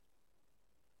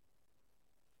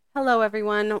Hello,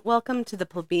 everyone. Welcome to the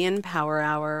Plebeian Power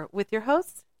Hour with your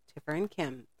hosts, Tiffer and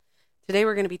Kim. Today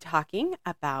we're going to be talking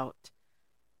about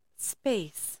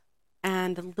space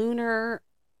and lunar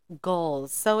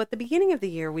goals. So at the beginning of the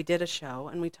year, we did a show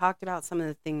and we talked about some of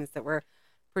the things that were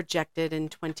projected in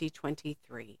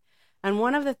 2023. And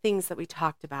one of the things that we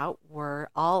talked about were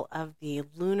all of the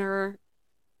lunar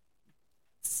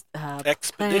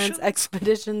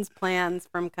expeditions plans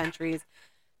from countries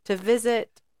to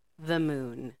visit the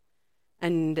moon.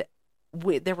 And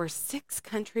there were 6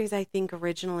 countries, I think,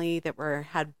 originally that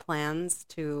had plans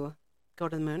to go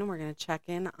to the moon, and we're going to check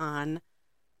in on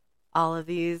all of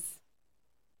these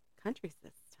countries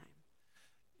this time.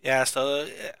 Yeah, so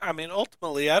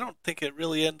ultimately, I don't think it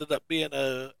really ended up being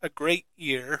a great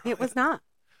year. It was not.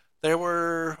 There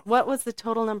were, What was the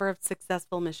total number of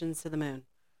successful missions to the moon?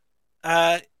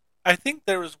 I think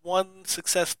there was one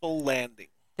successful landing,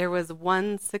 There was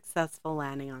one successful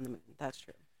landing on the moon. That's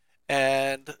true.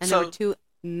 and And there so were 2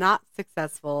 not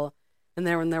successful, and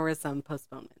there were some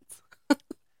postponements.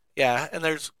 yeah, and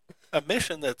there's a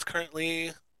mission that's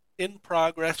currently in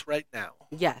progress right now.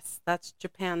 Yes, that's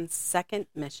Japan's second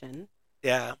mission.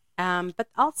 Yeah, But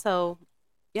also,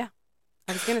 yeah,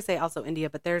 I was going to say also India,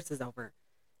 but theirs is over.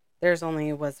 Theirs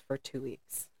only was for 2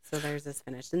 weeks. So theirs is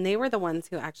finished. And they were the ones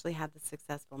who actually had the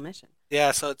successful mission.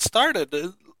 yeah. So it started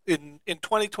in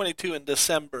 2022 in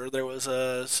December. There was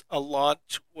a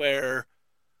launch where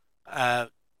uh,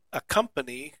 a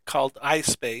company called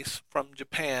iSpace from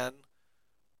Japan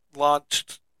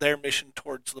launched their mission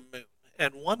towards the moon.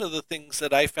 And one of the things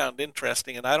that I found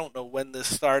interesting, and I don't know when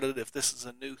this started, if this is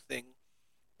a new thing,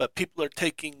 but people are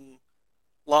taking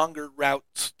longer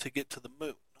routes to get to the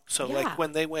moon. So, Yeah, like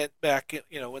when they went back,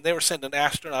 when they were sending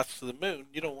astronauts to the moon,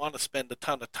 you don't want to spend a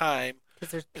ton of time.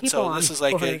 because there's And people so on this is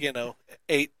like a, board.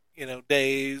 8,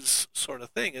 days sort of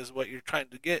thing is what you're trying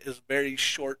to get is very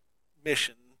short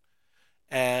mission.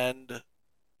 And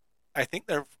I think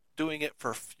they're doing it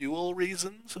for fuel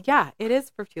reasons. Yeah, it is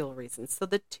for fuel reasons. So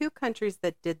the 2 countries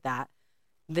that did that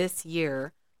this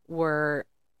year were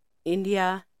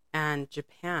India and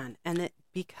Japan. And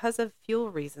because of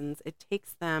fuel reasons, it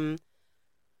takes them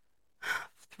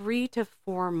 3 to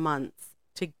 4 months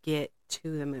to get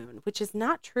to the moon, which is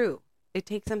not true. It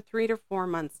takes them 3 to 4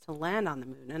 months to land on the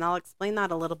moon. And I'll explain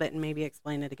that a little bit and maybe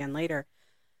explain it again later.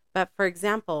 But for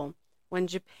example, when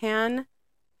Japan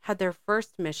had their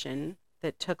first mission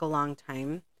that took a long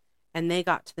time and they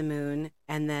got to the moon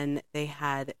and then they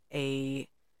had a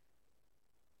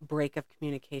break of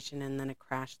communication and then a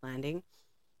crash landing,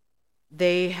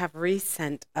 they have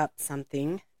resent up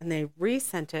something and they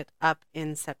resent it up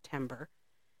in September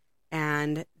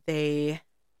and they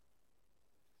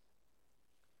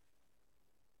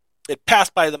It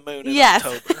passed by the moon in yes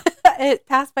October. it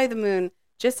passed by the moon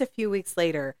just a few weeks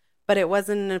later, but it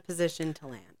wasn't in a position to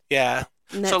land, Yeah.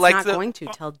 and So it's like not going to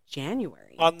till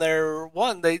January. on their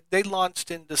one, they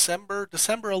launched in December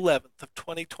 11th of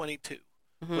 2022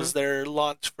 Hmm. was their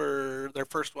launch for their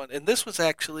first one. And this was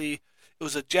actually it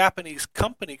was a Japanese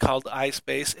company called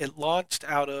iSpace. It launched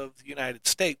out of the United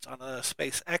States on a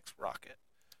SpaceX rocket.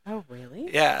 Oh,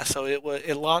 really? Yeah, so it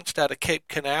launched out of Cape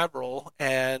Canaveral,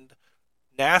 and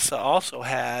NASA also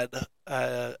had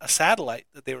a satellite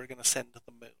that they were going to send to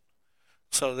the moon.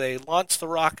 So they launched the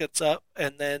rockets up,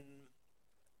 and then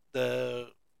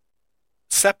the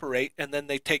separate, and then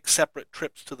they take separate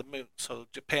trips to the moon. So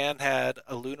Japan had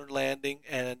a lunar landing,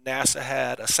 and NASA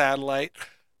had a satellite,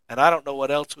 and I don't know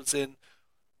what else was in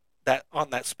that on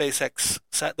that SpaceX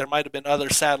set. There might have been other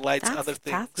satellites, That's other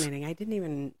things, fascinating. I didn't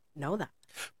even know that.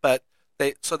 but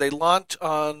they launch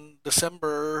on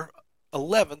December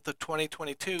 11th of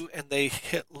 2022, and they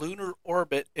hit lunar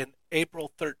orbit in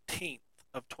April 13th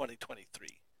of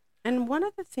 2023. And one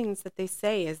of the things that they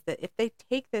say is that if they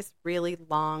take this really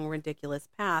long, ridiculous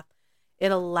path,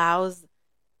 it allows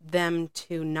them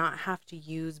to not have to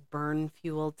use burn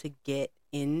fuel to get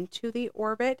into the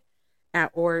orbit,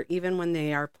 or even when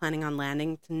they are planning on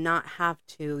landing, to not have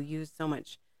to use so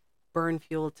much burn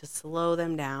fuel to slow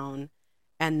them down,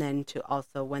 and then to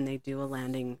also, when they do a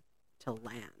landing, to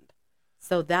land.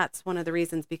 So that's one of the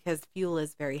reasons, because fuel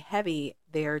is very heavy,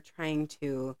 they are trying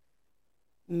to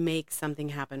make something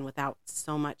happen without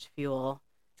so much fuel.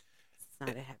 It's not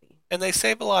a heavy. And they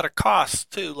save a lot of costs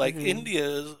too. Like Hmm.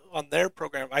 India on their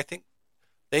program, I think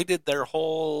they did their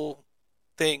whole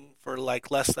thing for like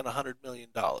less than $100 million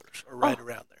or right Oh,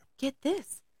 around there. get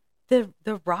this.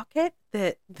 The rocket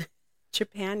that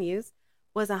Japan used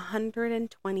was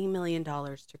 $120 million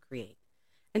to create.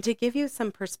 And to give you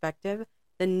some perspective,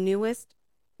 the newest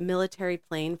military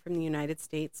plane from the United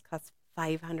States cost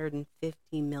 $550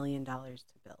 million to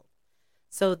build.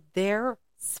 So their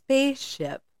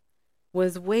spaceship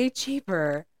was way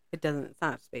cheaper. It's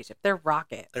not a spaceship. Their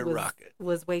rocket Their rocket.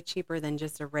 was way cheaper than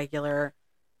just a regular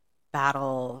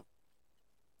battle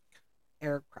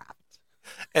aircraft.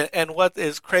 And what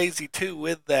is crazy too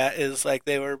with that is like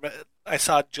I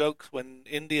saw jokes when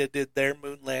India did their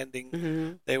moon landing.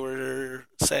 Mm-hmm. They were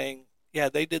saying, yeah,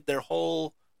 they did their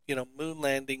whole, moon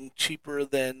landing cheaper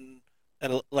than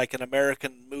like an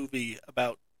American movie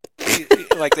about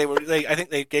like I think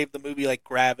they gave the movie like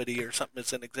Gravity or something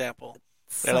as an example.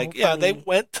 They're So like, yeah, they funny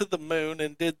went to the moon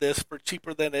and did this for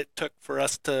cheaper than it took for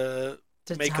us to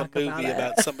to make a talk about movie it.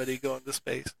 about somebody going to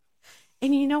space.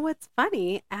 And you know what's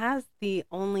funny? As the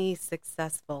only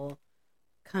successful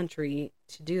country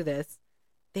to do this,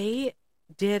 they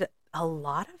did a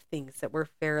lot of things that were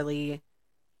fairly,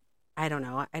 I don't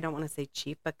know, I don't want to say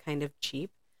cheap, but kind of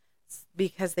cheap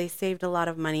because they saved a lot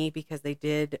of money because they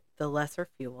did the lesser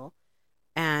fuel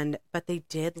but they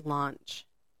did launch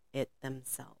it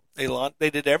themselves. They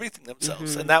did everything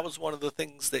themselves, Mm-hmm. and that was one of the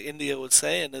things that India was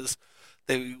saying is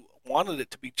they wanted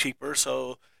it to be cheaper.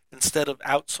 So instead of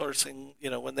outsourcing,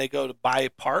 when they go to buy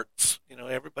parts,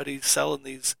 everybody's selling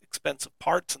these expensive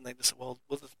parts, and they just said, well,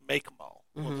 we'll just make them all.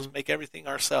 Mm-hmm. We'll just make everything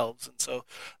ourselves, and so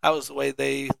that was the way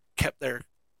they kept their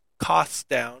costs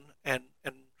down and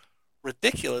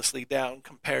ridiculously down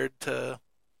compared to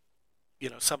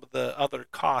some of the other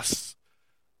costs.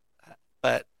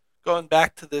 But going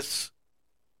back to this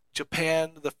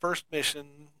Japan, the first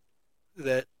mission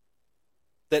that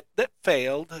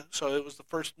failed. So it was the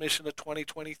first mission of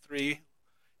 2023.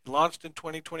 Launched in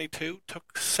 2022.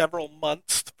 Took several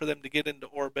months for them to get into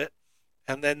orbit,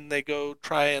 and then they go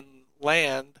try and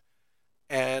land.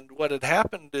 And what had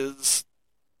happened is,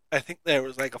 I think there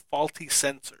was like a faulty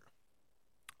sensor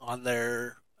on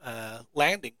their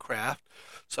landing craft.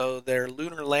 So their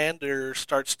lunar lander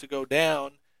starts to go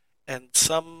down, and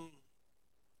some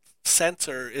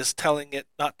sensor is telling it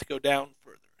not to go down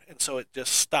further. And so it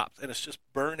just stops, and it's just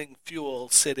burning fuel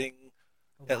sitting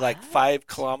at like 5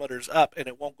 kilometers up, and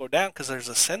it won't go down because there's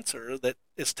a sensor that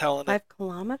is telling 5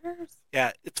 kilometers?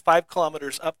 Yeah, it's 5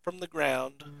 kilometers up from the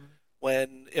ground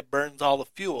when it burns all the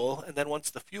fuel, and then once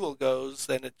the fuel goes,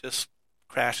 then it just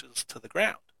crashes to the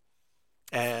ground,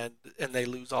 and they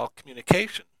lose all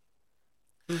communication.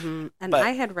 Mm-hmm. And But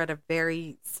I had read a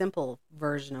very simple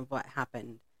version of what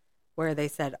happened, where they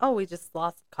said, "Oh, we just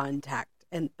lost contact,"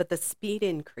 but the speed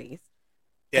increased.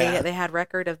 yeah, They had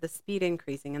record of the speed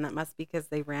increasing, and that must be because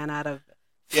they ran out of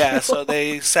yeah. fuel. So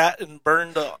they sat and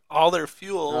burned all their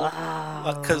fuel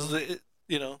because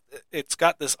Oh. it's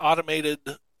got this automated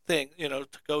thing, to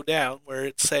go down where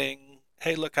it's saying,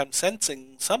 "Hey, look, I'm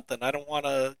sensing something. I don't want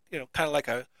to, kind of like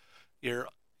your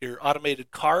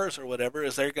automated cars or whatever,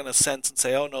 is they're going to sense and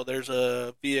say, oh no, there's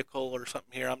a vehicle or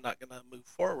something here. I'm not going to move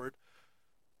forward."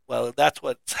 Well, that's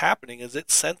what's happening is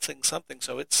it's sensing something,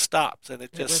 so it stops and it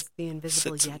It was just the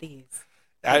invisible sits. Yetis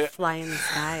that I, fly in the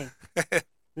sky.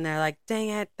 And they're like, dang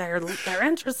it, they're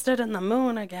interested in the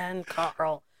moon again,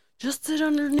 Carl. Just sit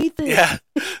underneath it. yeah,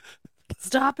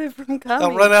 Stop it from I'll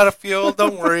coming. run out of fuel.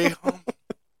 Don't worry.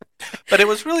 But it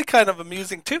was really kind of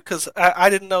amusing too, because I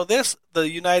didn't know this. The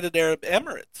United Arab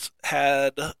Emirates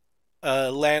had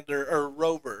a lander or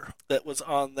rover that was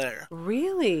on there.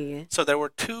 Really? So there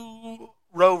were 2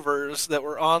 rovers that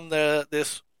were on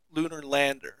this lunar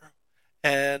lander,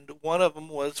 and one of them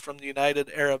was from the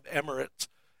United Arab Emirates,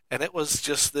 and it was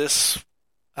just this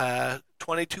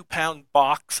 22-pound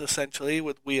box essentially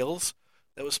with wheels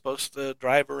that was supposed to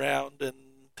drive around and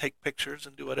take pictures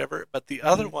and do whatever. But the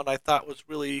other one I thought was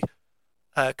really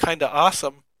kind of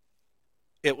awesome.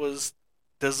 It was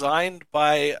designed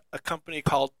by a company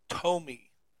called Tomy,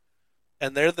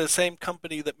 and they're the same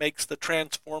company that makes the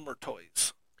Transformer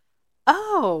toys.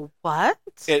 Oh, what?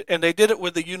 And they did it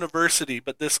with a university,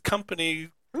 but this company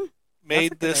That's a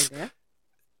made good idea.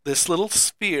 this little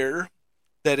sphere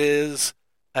that is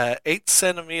 8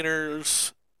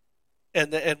 centimeters,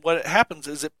 and what happens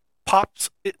is it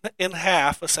pops in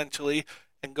half essentially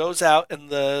and goes out, and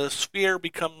the sphere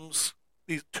becomes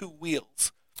these 2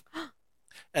 wheels,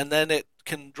 and then it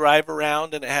can drive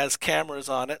around, and it has cameras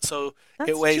on it, so it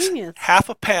That's weighs genius. half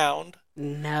a pound,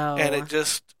 and it No.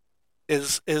 just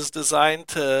is designed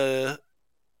to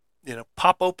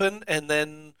pop open, and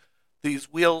then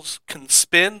these wheels can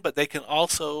spin, but they can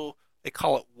also, they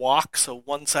call it walk, so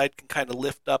one side can kind of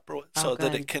lift up so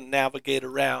that it Good. can navigate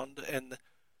around and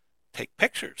take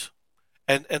pictures.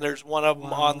 And there's one of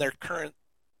them on Wow. their current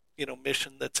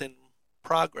mission that's in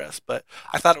progress. But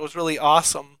I thought it was really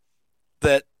awesome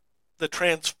that the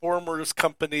Transformers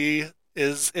company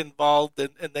is involved,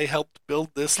 and they helped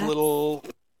build this That's little.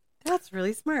 that's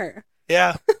really smart.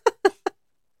 Yeah.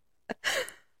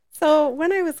 So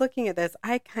when I was looking at this,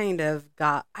 I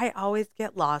always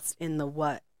get lost in the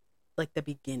what, like the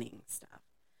beginning stuff.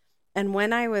 And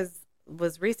when I was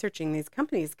researching these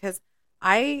companies, because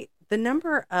the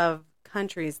number of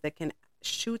countries that can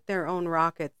shoot their own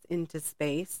rockets into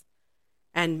space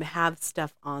and have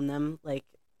stuff on them, like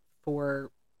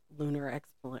for lunar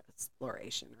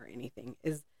exploration or anything,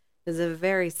 is a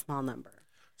very small number.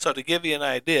 So to give you an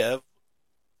idea,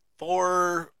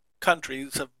 4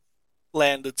 countries have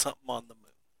landed something on the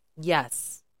moon.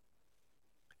 Yes.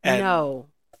 And No.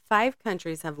 5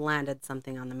 countries have landed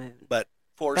something on the moon. but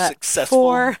 4 But successful.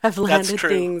 4 have That's landed true.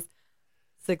 things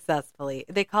successfully.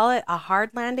 They call it a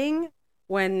hard landing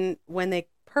when they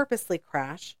purposely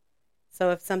crash.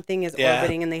 So if something is Yeah.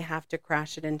 orbiting and they have to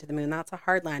crash it into the moon, that's a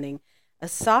hard landing. A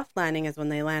soft landing is when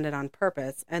they land it on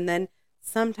purpose. And then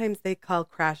sometimes they call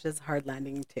crashes hard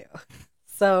landing too.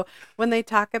 So when they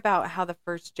talk about how the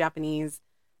first Japanese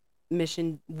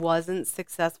mission wasn't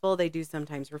successful, they do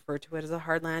sometimes refer to it as a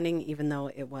hard landing, even though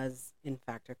it was in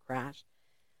fact a crash.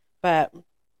 But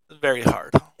Very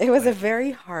hard. it was a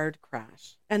very hard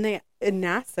crash. And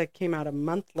NASA came out a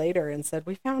month later and said,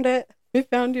 "We found it. We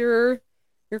found your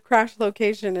crash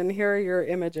location, and here are your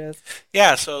images."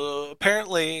 Yeah, so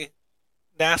apparently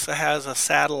NASA has a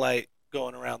satellite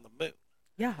going around the moon.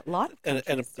 Yeah, a lot of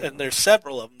countries do. And there's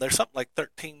several of them. There's something like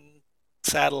 13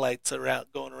 satellites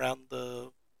going around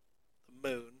the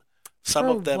moon. Some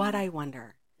For of them, what, I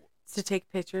wonder? To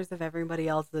take pictures of everybody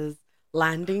else's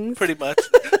landings? pretty much.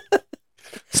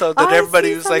 So that I everybody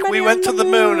see was like, "We somebody went on to the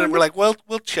the moon," and moon. we're like, "Well,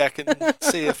 we'll check and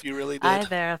see if you really I did."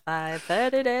 verified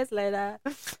 30 days later.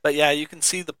 But yeah, you can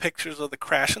see the pictures of the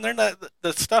crash, and they're not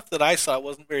the stuff that I saw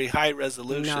wasn't very high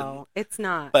resolution. No, it's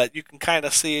not. But you can kind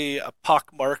of see a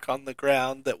pock mark on the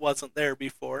ground that wasn't there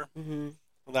before. Mm-hmm.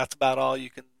 Well, that's about all you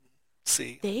can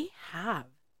see. They have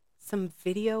some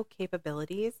video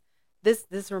capabilities.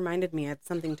 This reminded me of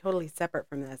something totally separate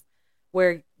from this,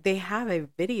 where they have a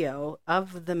video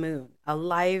of the moon, a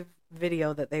live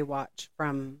video that they watch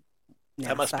from NASA.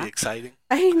 That must be exciting.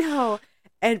 I know,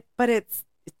 but it's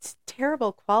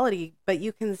terrible quality. But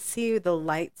you can see the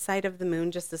light side of the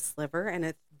moon, just a sliver, and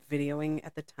it's videoing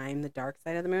at the time the dark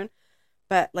side of the moon.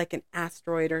 But like an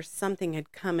asteroid or something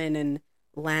had come in and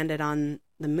landed on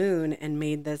the moon and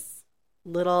made this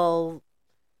little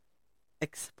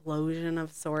explosion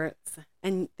of sorts.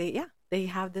 And they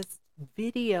have this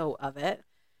video of it.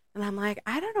 And I'm like,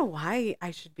 I don't know why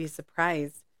I should be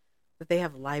surprised that they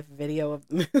have live video of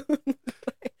the moon.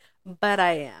 But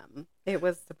I am. It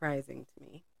was surprising to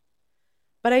me.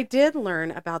 But I did learn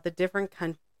about the different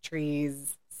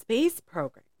countries' space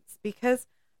programs because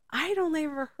I'd only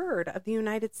ever heard of the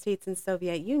United States and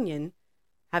Soviet Union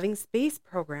having space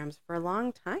programs for a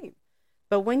long time.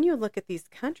 But when you look at these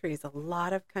countries, a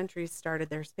lot of countries started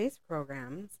their space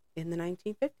programs in the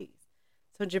 1950s.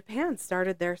 So Japan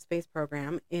started their space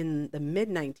program in the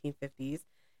mid-1950s,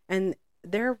 and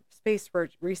their space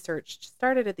research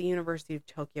started at the University of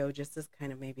Tokyo, just as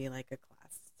kind of maybe like a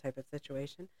class type of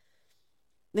situation.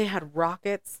 They had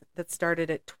rockets that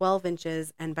started at 12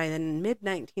 inches, and by the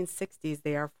mid-1960s,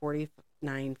 they are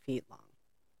 49 feet long.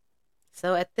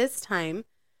 So at this time,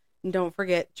 don't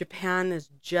forget, Japan is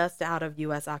just out of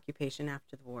U.S. occupation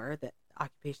after the war. The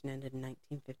occupation ended in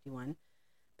 1951.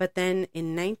 But then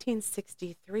in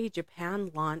 1963,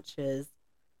 Japan launches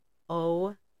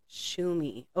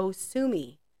Osumi,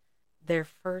 their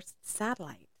first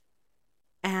satellite.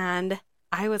 And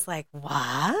I was like,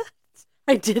 what?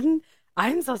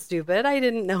 I'm so stupid. I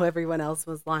didn't know everyone else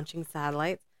was launching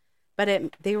satellites.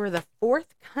 But they were the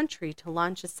 4th country to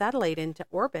launch a satellite into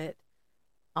orbit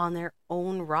on their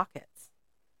own rockets.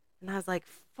 And I was like,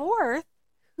 4th?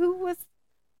 Who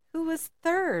was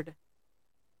 3rd?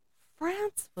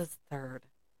 France was 3rd.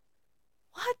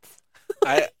 What?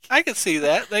 I can see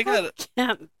that. They got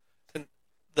the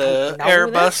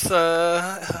Airbus.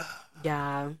 Airbus.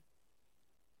 Yeah.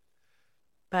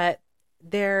 But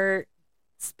their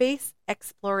space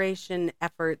exploration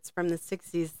efforts from the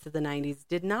 60s to the 90s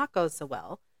did not go so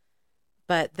well.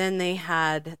 But then they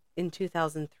had, in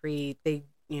 2003, they,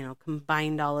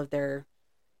 combined all of their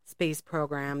space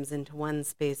programs into one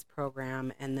space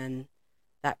program, and then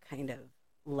that kind of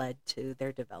led to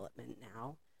their development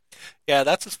now. Yeah,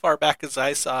 that's as far back as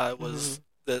I saw. It was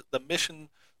the mission.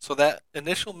 So that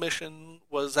initial mission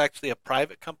was actually a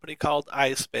private company called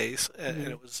iSpace, and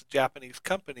it was a Japanese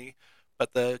company.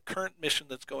 But the current mission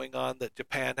that's going on, that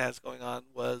Japan has going on,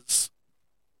 was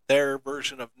their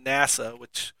version of NASA,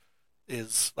 which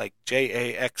is like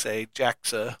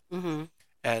JAXA,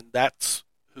 and that's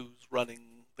who's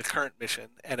running the current mission.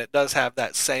 And it does have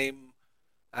that same,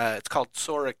 it's called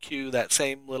Sora Q, that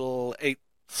same little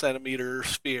centimeter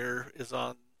sphere is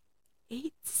on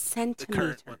 8 the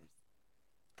current centimeters. one.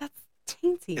 That's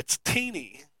teensy. It's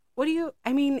teeny. What do you,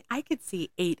 I mean, I could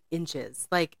see 8 inches.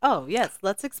 Like, oh, yes,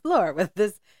 let's explore with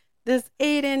this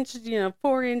 8 inch,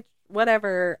 4 inch,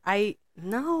 whatever.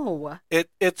 No.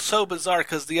 It's so bizarre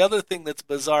because the other thing that's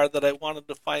bizarre that I wanted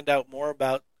to find out more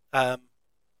about,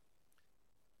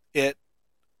 it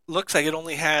looks like it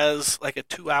only has like a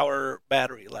 2 hour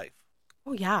battery life.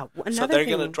 Oh, yeah. So Another they're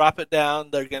going to thing, drop it down.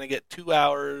 They're going to get 2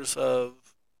 hours of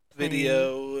playing.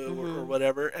 video or Hmm.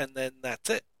 whatever, and then that's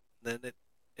it. Then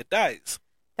it dies.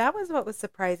 That was what was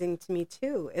surprising to me,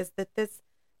 too, is that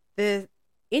the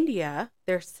India,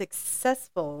 their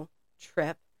successful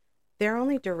trip, their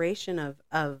only duration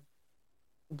of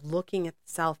looking at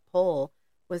the South Pole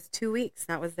was 2 weeks.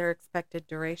 That was their expected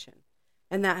duration.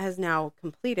 And that has now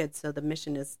completed. So the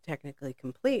mission is technically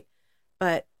complete.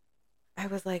 But I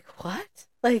was like, what?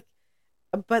 Like,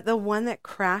 but the one that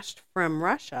crashed from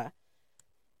Russia,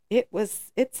 it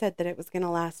said that it was going to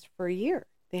last for a year.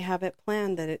 They have it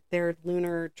planned that their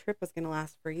lunar trip was going to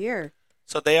last for a year.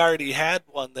 So they already had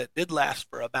one that did last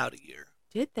for about a year.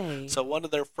 Did they? So one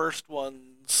of their first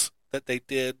ones that they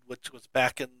did, which was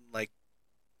back in like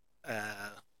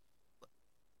uh,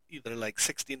 either like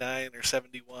 69 or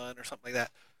 71 or something like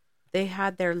that. They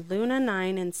had their Luna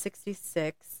 9 in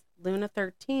 66, Luna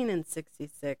 13 in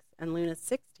 66, and Luna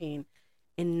 16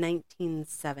 in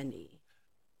 1970.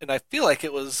 And I feel like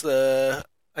it was.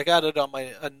 I got it on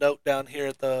a note down here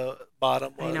at the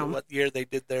bottom. I know. What year they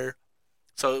did their.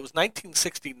 So it was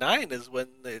 1969 is when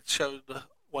it showed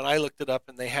when I looked it up,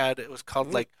 and they had it was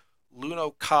called like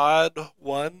Lunocod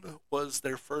 1 was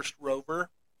their first rover,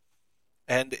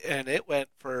 and it went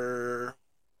for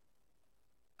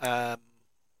um,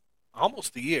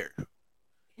 almost a year.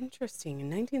 Interesting. In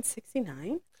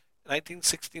 1969?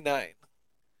 1969,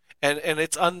 and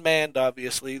it's unmanned,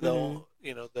 obviously, Mm-hmm. though.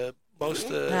 The most.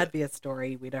 That'd be a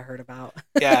story we'd have heard about.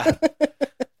 Yeah.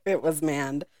 It was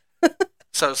manned.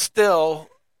 So still,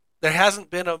 there hasn't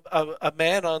been a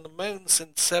man on the moon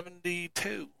since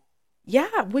 72.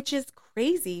 Yeah, which is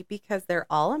crazy because they're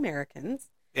all Americans.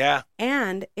 Yeah.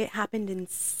 And it happened in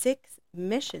 6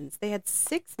 missions. They had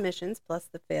 6 missions plus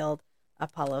the failed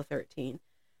Apollo 13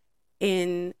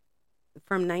 in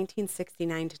from 1969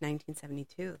 to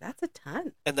 1972. That's a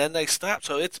ton. And then they stopped.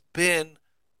 So it's been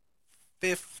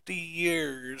 50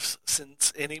 years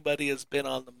since anybody has been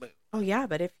on the moon. Oh, yeah.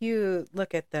 But if you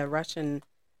look at the Russian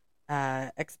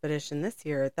expedition this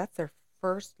year, that's their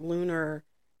first lunar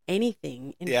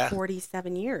anything in Yeah.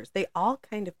 47 years. They all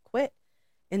kind of quit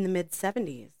in the mid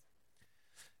 70s.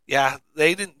 Yeah,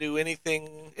 they didn't do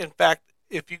anything. In fact,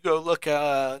 if you go look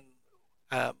on,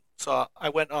 so I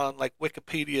went on like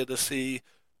Wikipedia to see,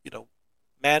 you know,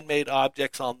 man-made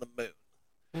objects on the moon,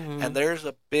 and Mm-hmm. there's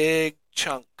a big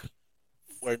chunk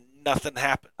where nothing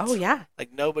happens. Oh, yeah.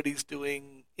 Like nobody's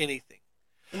doing anything.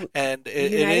 W- And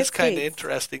it United is kind of States.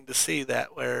 interesting to see that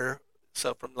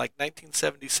so from like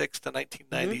 1976 to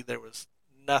 1990, Mm-hmm. there was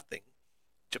nothing.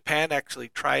 Japan actually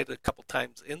tried a couple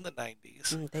times in the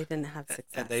 90s, They didn't have and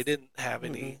success. they didn't have Mm-mm.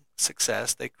 any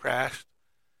success. They crashed.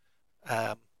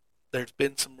 Um, there's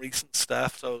been some recent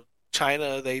stuff. So China,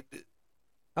 Oh, they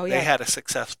yeah. had a Mm-hmm.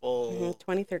 successful,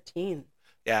 2013,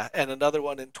 yeah, and another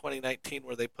one in 2019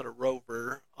 where they put a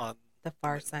rover on the the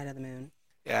far moon. side of the moon.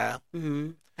 Yeah,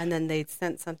 Mm-hmm. And then they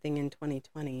sent something in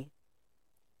 2020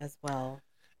 as well,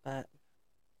 but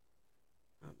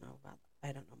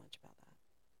I don't know much about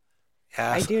that.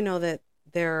 yeah. I do know that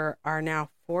there are now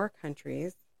 4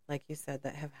 countries, like you said,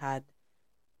 that have had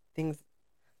things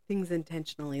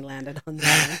intentionally landed on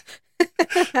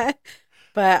them.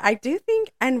 But I do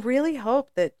think and really hope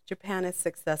that Japan is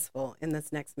successful in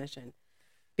this next mission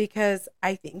because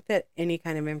I think that any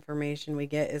kind of information we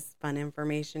get is fun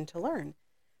information to learn.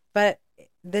 But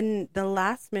then the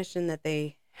last mission that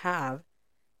they have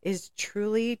is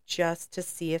truly just to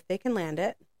see if they can land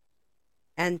it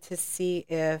and to see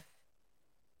if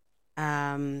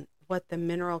what the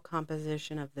mineral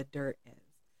composition of the dirt is.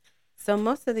 So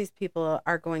most of these people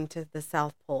are going to the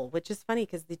South Pole, which is funny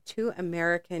because the 2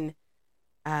 American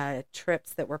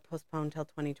trips that were postponed till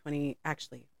 2020,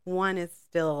 actually, one is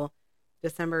still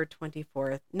December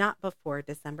 24th, not before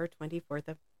December 24th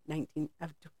of 19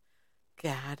 of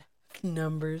God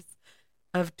numbers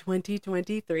of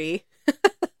 2023.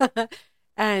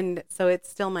 And so it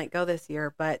still might go this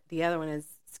year, but the other one is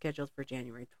scheduled for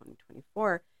January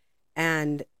 2024.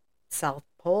 And South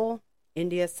Pole,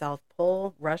 India, South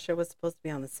Pole, Russia was supposed to be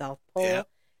on the South Pole. Yeah.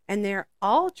 And they're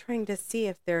all trying to see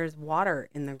if there's water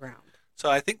in the ground. So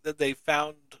I think that they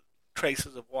found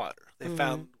traces of water. They Mhm.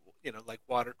 found like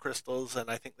water crystals, and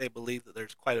I think they believe that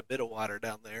there's quite a bit of water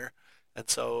down there, and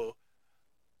so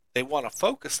they want to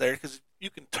focus there because you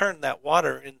can turn that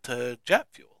water into jet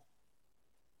fuel.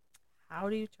 How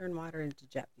do you turn water into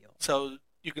jet fuel? So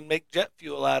you can make jet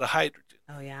fuel out of hydrogen,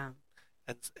 Oh yeah.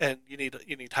 and you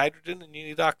need hydrogen and you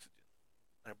need oxygen.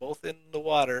 They're both in the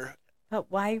water.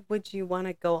 But why would you want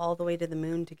to go all the way to the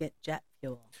moon to get jet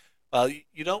fuel? Well,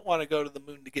 you don't want to go to the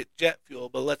moon to get jet fuel,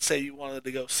 but let's say you wanted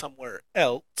to go somewhere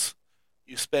else.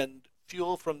 You spend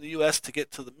fuel from the U.S. to get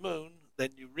to the moon,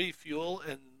 then you refuel,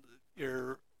 and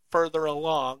you're further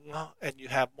along, and you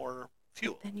have more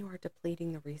fuel. Then you are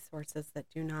depleting the resources that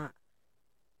do not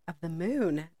of the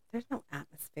moon. There's no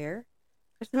atmosphere.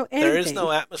 There's no anything. There is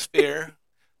no atmosphere,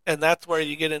 and that's where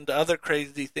you get into other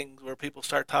crazy things where people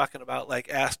start talking about like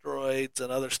asteroids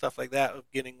and other stuff like that of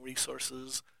getting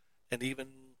resources, and even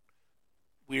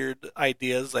weird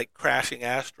ideas like crashing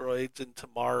asteroids into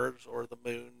Mars or the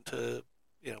moon to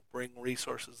bring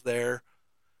resources there.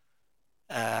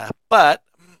 But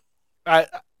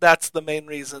that's the main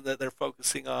reason that they're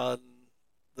focusing on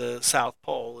the South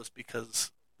Pole is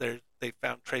because they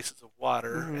found traces of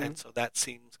water, Mm-hmm. and so that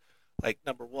seems like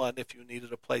number one if you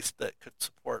needed a place that could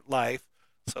support life.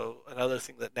 So another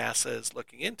thing that NASA is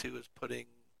looking into is putting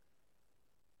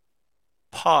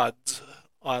pods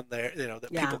on there,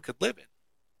 that Yeah. people could live in.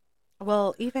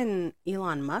 Well, even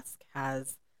Elon Musk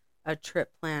has a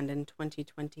trip planned in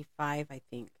 2025, I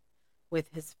think, with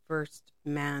his first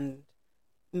manned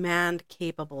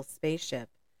capable spaceship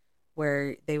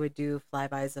where they would do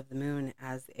flybys of the moon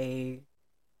as a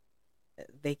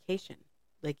vacation.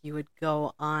 Like you would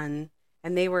go on,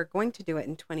 and they were going to do it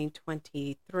in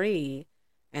 2023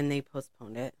 and they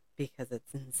postponed it because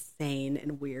it's insane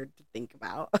and weird to think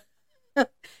about.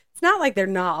 It's not like they're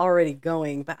not already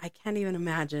going, but I can't even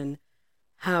imagine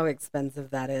how expensive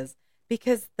that is.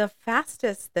 Because the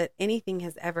fastest that anything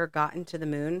has ever gotten to the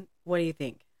moon, what do you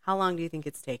think? How long do you think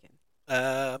it's taken?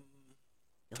 3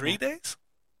 days?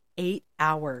 8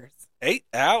 hours. 8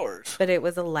 hours. But it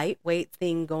was a lightweight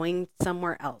thing going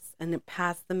somewhere else, and it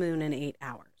passed the moon in 8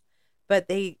 hours. But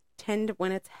they tend,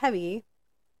 when it's heavy,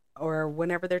 or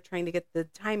whenever they're trying to get the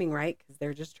timing right, because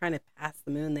they're just trying to pass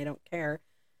the moon, they don't care.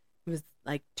 It was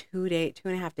like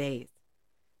 2.5 days.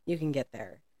 You can get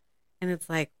there. And it's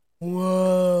like,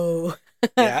 whoa.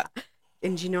 Yeah.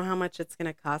 And do you know how much it's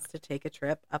going to cost to take a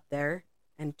trip up there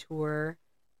and tour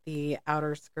the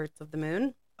outer skirts of the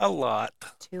moon? A lot.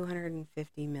 $250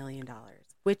 million,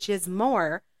 which is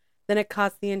more than it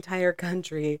cost the entire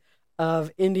country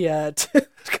of India to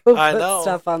go put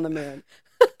stuff on the moon.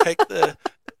 Take the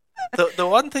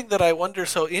one thing that I wonder,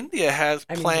 so India has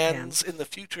plans in the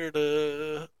future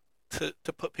to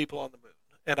put people on the moon.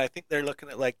 And I think they're looking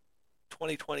at like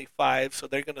 2025, so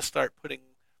they're going to start putting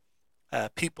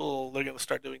people, they're going to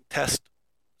start doing test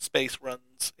space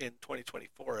runs in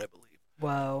 2024, I believe.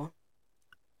 Whoa.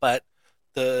 But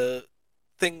the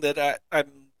thing that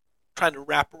I'm trying to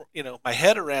wrap my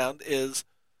head around is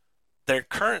their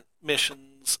current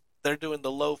missions, they're doing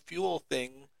the low fuel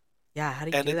thing. Yeah, how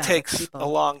do you do that? And it takes a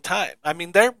long time. I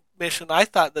mean, their mission, I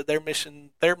thought that their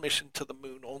mission to the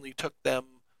moon only took them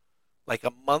like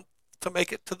a month to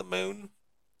make it to the moon.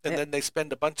 And then they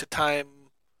spend a bunch of time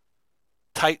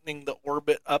tightening the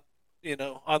orbit up,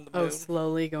 on the moon. Oh,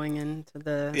 slowly going into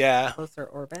the closer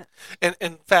orbit. And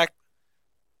in fact,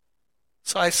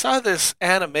 so I saw this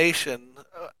animation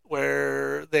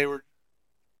where they were.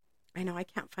 I know, I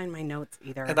can't find my notes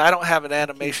either. And I don't have an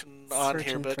animation on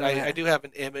here, but I do have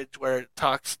an image where it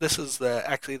talks. This is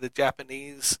actually the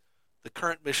Japanese, the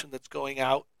current mission that's going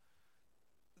out.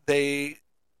 They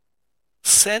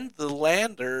send the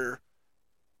lander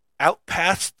out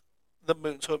past the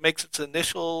moon, so it makes its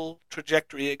initial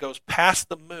trajectory. It goes past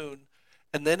the moon,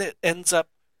 and then it ends up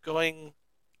going.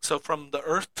 So from the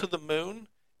Earth to the moon,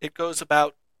 it goes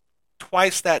about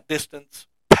twice that distance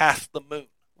past the moon.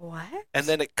 What? And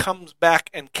then it comes back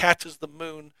and catches the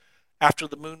moon after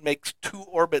the moon makes 2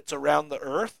 orbits around the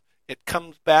Earth. It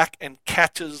comes back and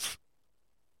catches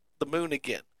the moon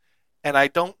again. And I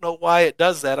don't know why it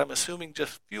does that. I'm assuming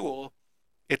just fuel.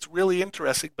 It's really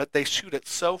interesting, but they shoot it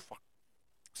so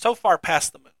far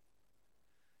past the moon.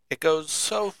 It goes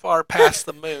so far past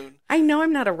the moon. I know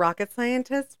I'm not a rocket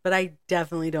scientist, but I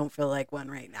definitely don't feel like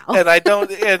one right now. And I don't.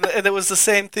 And it was the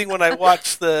same thing when I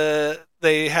watched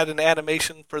they had an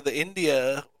animation for the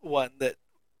India one that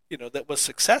was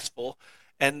successful,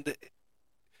 and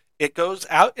it goes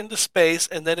out into space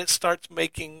and then it starts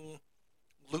making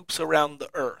loops around the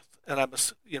Earth. And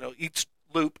each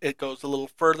loop it goes a little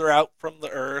further out from the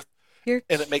Earth, You're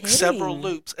and it makes several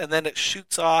loops, and then it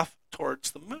shoots off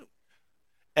towards the moon.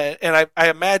 And I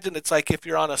imagine it's like if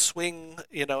you're on a swing,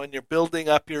 and you're building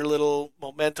up your little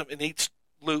momentum. In each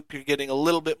loop, you're getting a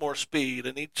little bit more speed,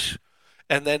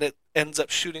 and then it ends up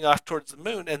shooting off towards the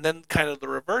moon. And then kind of the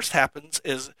reverse happens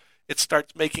is it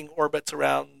starts making orbits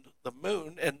around the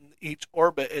moon, and each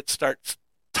orbit it starts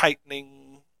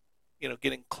tightening,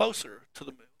 getting closer to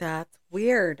the moon. That's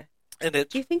weird. And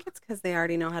it's Do you think it's because they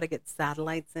already know how to get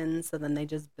satellites in, so then they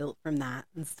just built from that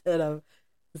instead of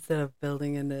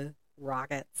building into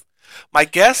rockets? my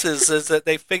guess is that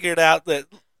they figured out that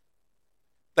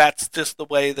that's just the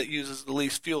way that uses the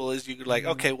least fuel is you like, Mm.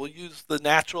 okay, we'll use the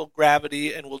natural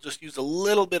gravity and we'll just use a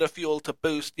little bit of fuel to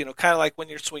boost, kind of like when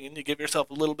you're swinging, you give yourself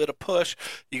a little bit of push,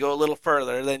 you go a little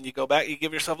further, then you go back, you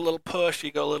give yourself a little push,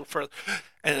 you go a little further,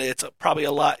 and it's probably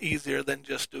a lot easier than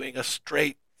just doing a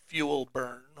straight fuel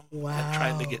burn and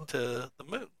trying to get Wow. to the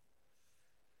moon.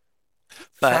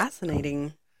 But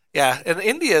Fascinating. yeah, and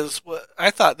India's,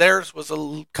 I thought theirs was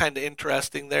a kind of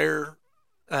interesting, their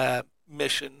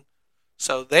mission.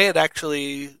 So they had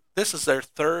actually, this is their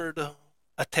third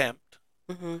attempt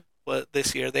Hmm.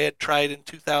 this year. They had tried in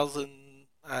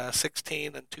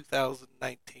 2016 and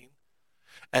 2019.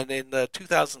 And in the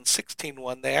 2016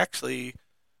 one, they actually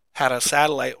had a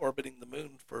satellite orbiting the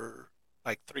moon for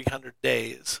like 300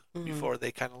 days Hmm. before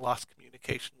they kind of lost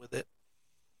communication with it.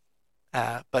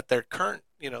 But their current,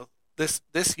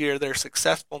 this year, their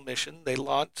successful mission, they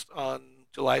launched on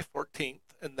July 14th,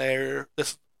 and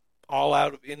this all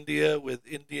out of India with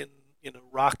Indian,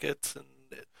 rockets, and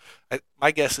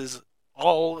my guess is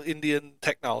all Indian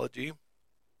technology,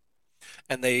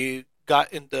 and they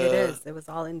got It into is. It was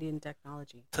all Indian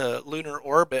technology. to lunar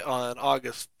orbit on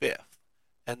August 5th,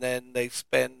 and then they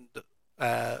spend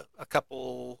a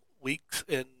couple weeks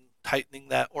in tightening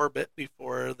that orbit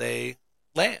before they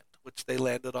land, which they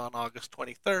landed on August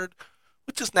 23rd,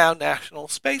 which is now National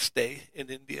Space Day in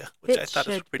India, which I It thought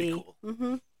is should pretty be. cool.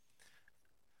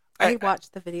 I I,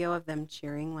 watched the video of them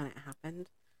cheering when it happened,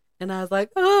 and I was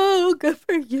like, "Oh, good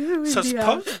for you, so India."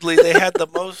 supposedly they had the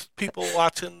most people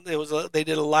watching. They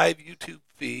did a live YouTube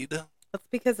feed, That's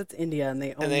because it's India and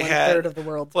they and own they one third had, of the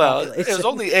world's well, it was population.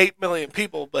 only 8 million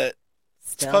people, but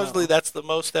supposedly Still. that's the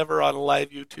most ever on a live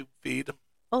YouTube feed.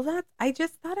 Well, I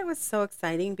just thought it was so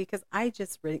exciting because I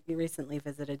just recently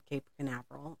visited Cape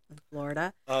Canaveral in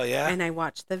Florida, Oh yeah, and I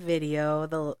watched the video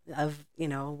of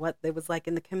what it was like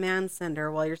in the command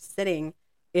center while you're sitting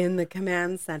in the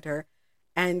command center,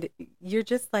 and you're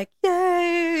just like,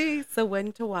 yay! So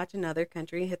when to watch another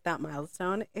country hit that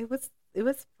milestone, it was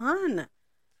fun.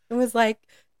 It was like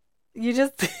you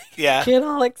just yeah. get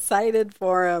all excited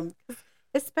for them,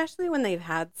 especially when they've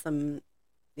had some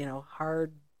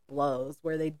hard blows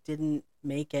where they didn't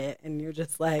make it, and you're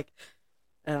just like,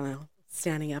 I don't know,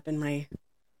 standing up in my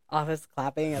office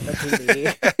clapping at the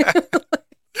TV.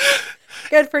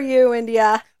 Good for you,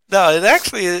 India. No,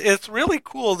 it's really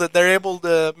cool that they're able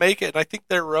to make it. And I think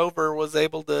their rover was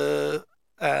able to.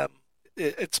 Um,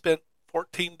 it spent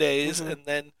 14 days Hmm. and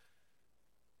then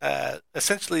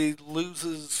essentially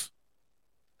loses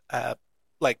uh,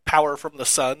 like power from the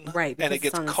sun, Right, and because it it's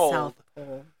gets on the cold. South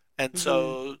Pole. And Hmm.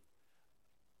 so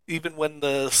even when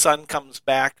the sun comes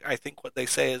back, I think what they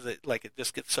say is that like it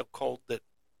just gets so cold that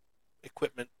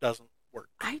equipment doesn't work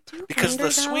I do because the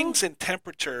wonder, though. swings in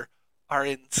temperature are I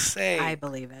insane.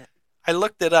 believe it. I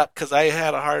looked it up because I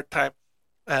had a hard time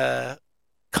uh,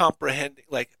 comprehending.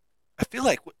 Like, I feel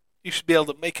like you should be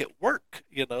able to make it work.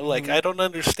 Like Hmm. I don't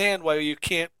understand why you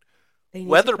can't They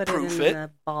need to put it weatherproof in it.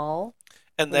 a ball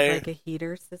And with they, like a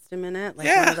heater system in it,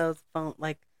 like one yeah, of those phone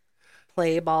like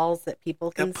play balls that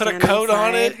people and can put a stand coat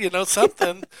on it. inside.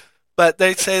 Something. But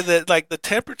they say that like the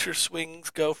temperature swings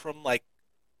go from like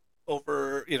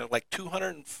over like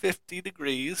 250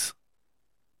 degrees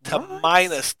to What?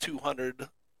 minus 200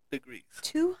 degrees.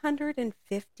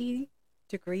 250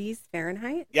 degrees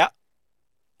Fahrenheit? Yeah,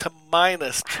 to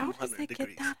minus How does 200 it get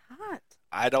degrees. that hot?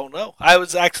 I don't know. I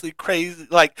was actually crazy.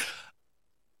 Like,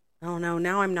 Oh no,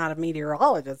 now I'm not a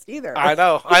meteorologist either. I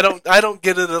know. I don't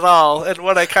get it at all. And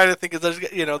what I kind of think is,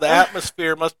 the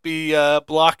atmosphere must be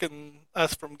blocking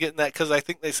us from getting that because I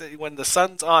think they say when the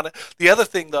sun's on it. The other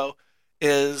thing though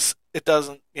is it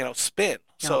doesn't, spin.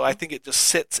 So I No, think it just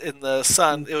sits in the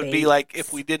sun. and It would be like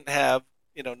if we bakes. didn't have,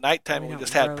 nighttime We and we just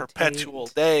don't had perpetual rotate.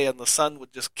 day and the sun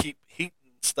would just keep heating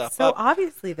stuff So up.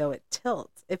 obviously, though, it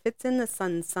tilts. If it's in the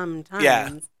sun Yeah.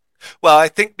 sometimes, Well, I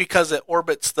think because it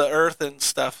orbits the Earth and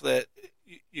stuff that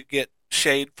you get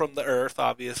shade from the Earth,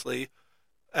 obviously,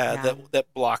 yeah.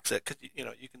 that blocks it because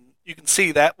you can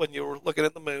see that when you're looking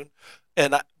at the moon,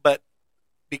 but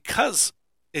because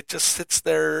it just sits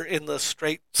there in the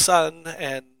straight sun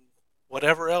and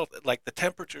whatever else, like the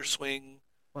temperature swing.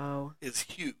 Whoa. is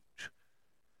huge.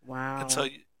 And so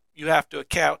Wow. you have to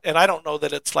account, and I don't know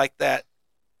that it's like that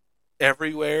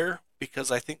everywhere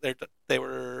because I think they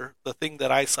were the thing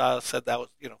that I saw said that was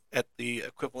at the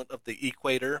equivalent of the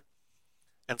equator,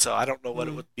 and so I don't know what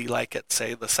it Mm. would be like at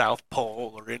say the South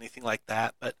Pole or anything like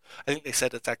that. But I think they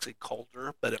said it's actually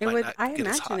colder, but it It might would, not I get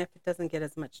as imagine hot. if it doesn't get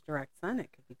as much direct sun,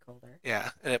 it could be colder.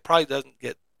 Yeah, and it probably doesn't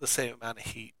get the same amount of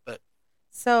heat. But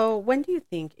So, when do you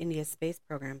think India's space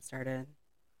program started?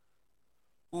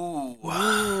 ooh,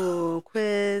 Ooh,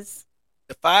 quiz.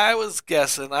 if I was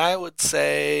guessing, I would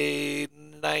say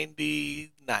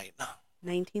 99,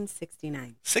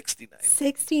 1969. 69.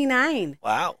 69.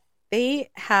 Wow. They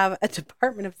have a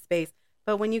Department of Space,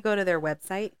 but when you go to their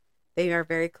website, they are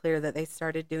very clear that they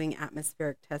started doing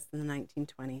atmospheric tests in the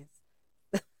 1920s.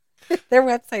 Their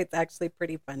website's actually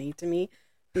pretty funny to me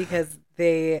because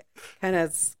they kind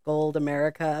of scold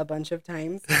America a bunch of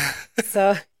times.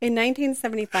 So in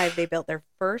 1975, they built their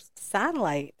first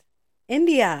satellite,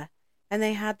 India, and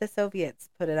they had the Soviets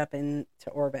put it up into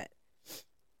orbit.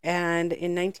 And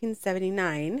in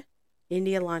 1979,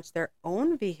 India launched their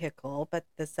own vehicle, but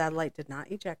the satellite did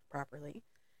not eject properly.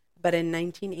 But in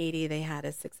 1980, they had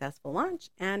a successful launch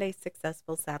and a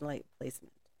successful satellite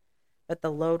placement. But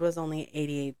the load was only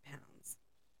 88 pounds.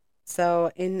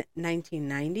 So in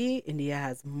 1990, India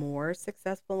has more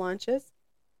successful launches.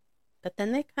 But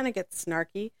then they kind of get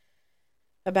snarky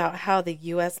about how the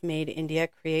US made India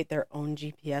create their own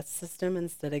GPS system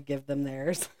instead of give them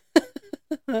theirs.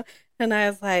 And I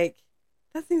was like,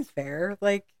 that seems fair.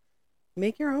 Like,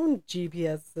 make your own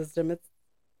GPS system. It's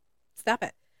stop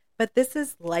it. But this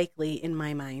is likely in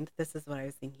my mind, this is what I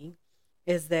was thinking,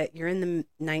 is that you're in the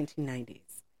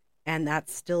 1990s and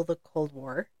that's still the Cold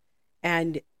War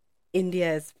and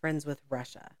India is friends with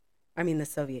Russia. I mean the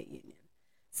Soviet Union.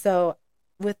 So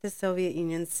with the Soviet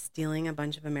Union stealing a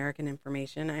bunch of American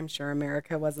information, I'm sure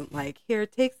America wasn't like, here,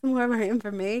 take some more of our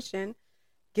information,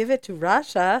 give it to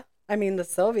Russia. I mean, the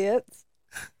Soviets.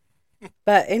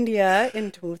 But India in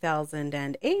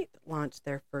 2008 launched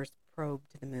their first probe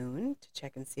to the moon to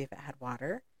check and see if it had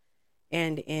water.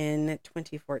 And in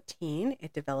 2014,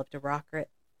 it developed a rocket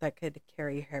that could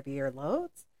carry heavier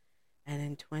loads. And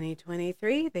in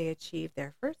 2023, they achieved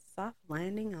their first soft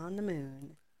landing on the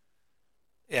moon.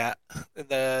 Yeah,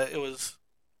 it was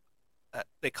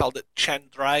they called it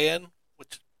Chandrayaan,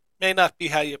 which may not be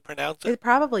how you pronounce it. It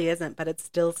probably isn't, but it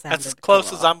still That's as sounded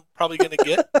close as cool. I'm probably going to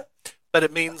get, but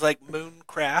it means like moon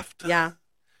craft. Yeah.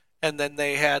 And then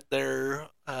they had their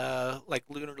like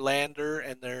lunar lander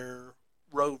and their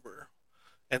rover,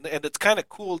 and it's kind of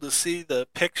cool to see the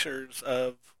pictures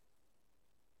of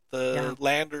the Yeah.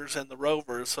 landers and the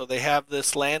rovers. So they have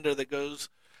this lander that goes,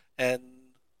 and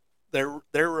their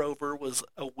rover was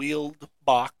a wheeled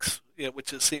box, which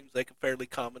seems like a fairly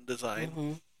common design.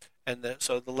 Mm-hmm. And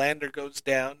so the lander goes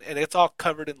down, and it's all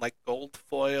covered in like gold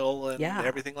foil and Yeah.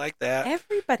 everything like that.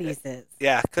 Everybody's is.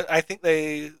 Yeah, 'cause I think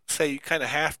they say you kind of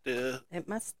have to. It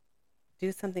must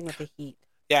do something with the heat.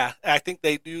 Yeah, I think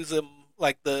they use them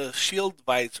like the shield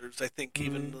visors. I think Mm,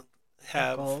 even or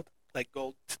have gold. like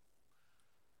gold.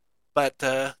 But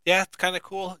yeah, it's kind of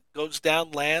cool. It goes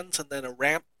down, lands, and then a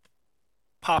ramp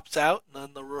pops out, and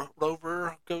then the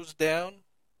rover goes down.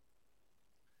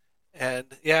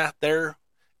 And yeah, there.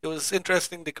 It was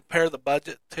interesting to compare the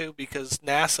budget too, because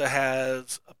NASA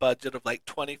has a budget of like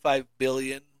 25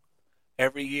 billion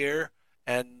every year,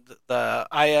 and the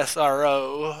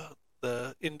ISRO,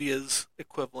 the India's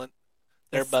equivalent,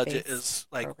 The their budget space is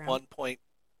like program.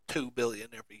 1.2 billion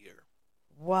every year.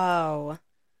 Whoa.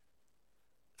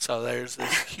 So there's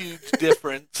this huge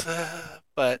difference,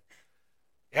 but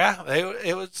yeah,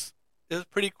 it was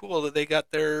pretty cool that they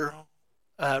got their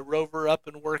rover up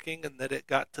and working, and that it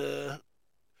got to.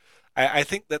 I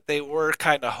think that they were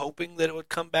kind of hoping that it would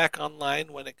come back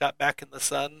online when it got back in the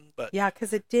sun, but Yeah,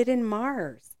 because it did in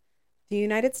Mars. The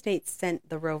United States sent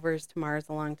the rovers to Mars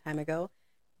a long time ago.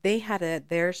 They had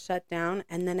theirs shut down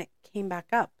and then it came back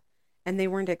up. And they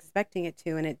weren't expecting it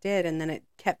to, and it did. And then it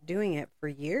kept doing it for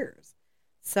years.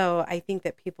 So I think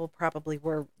that people probably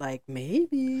were like,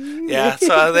 maybe yeah,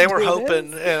 we so they could were do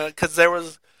hoping this. because there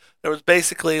was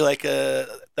basically like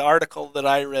the article that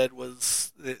I read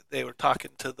was they were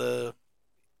talking to the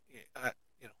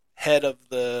head of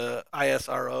the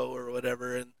ISRO or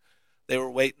whatever, and they were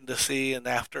waiting to see. And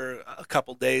after a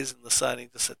couple days in the sun, he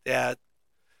just said, "Yeah,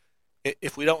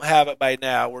 if we don't have it by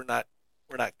now, we're not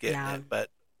getting Yeah. it." But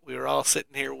we were all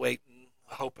sitting here waiting,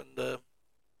 hoping to.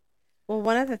 Well,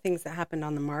 one of the things that happened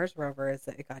on the Mars rover is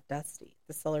that it got dusty.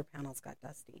 The solar panels got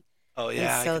dusty. Oh And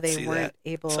yeah, I so could they see that. weren't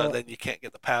So able, then you can't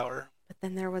get the power. But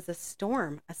then there was a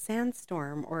storm, a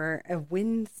sandstorm or a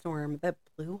windstorm that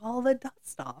blew all the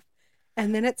dust off.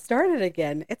 And then it started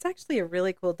again. It's actually a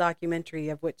really cool documentary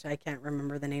of which I can't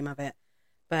remember the name of it,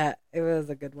 but it was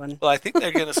a good one. Well, I think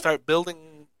they're going to start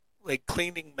building like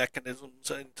cleaning mechanisms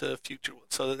into future ones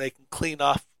so that they can clean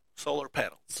off solar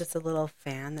panels. Just a little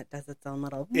fan that does its own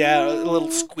little Yeah, a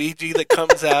little squeegee that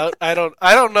comes out. I don't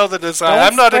know the design. Don't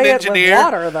I'm not an spray engineer. it with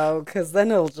water though, because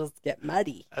then it'll just get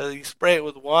muddy. You spray it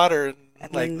with water and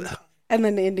And like then and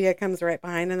then India comes right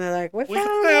behind, and they're like, "We we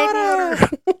found found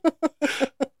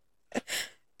water."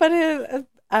 But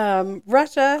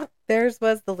Russia, theirs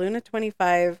was the Luna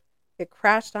 25. It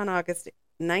crashed on August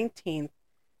 19th.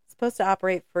 Supposed to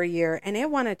operate for a year, and it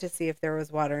wanted to see if there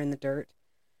was water in the dirt.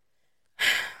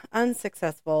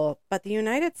 Unsuccessful, but the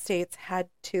United States had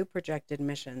two projected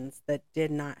missions that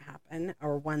did not happen,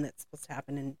 or one that's supposed to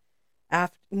happen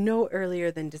no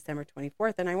earlier than December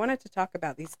 24th. And I wanted to talk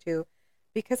about these two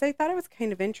because I thought it was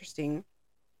kind of interesting,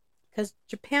 because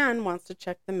Japan wants to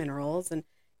check the minerals and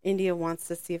India wants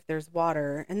to see if there's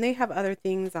water, and they have other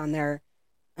things on their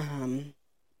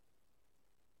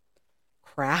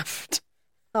craft,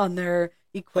 on their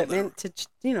equipment to,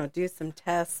 do some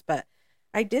tests. But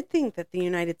I did think that the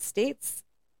United States,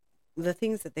 the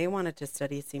things that they wanted to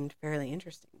study seemed fairly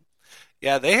interesting.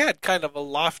 yeah, they had kind of a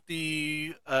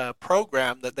lofty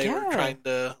program that they were Yeah. trying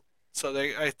to. So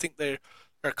I think they're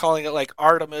calling it like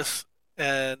Artemis,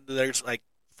 and there's like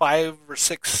 5 or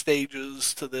 6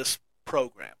 stages to this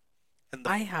program. And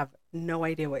I have no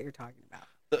idea what you're talking about.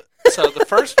 so the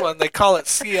first one they call it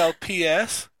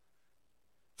CLPS,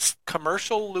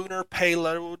 Commercial Lunar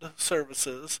Payload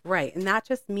Services. Right, and that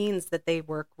just means that they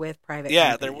work with private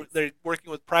Yeah, companies, they're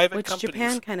working with private which companies,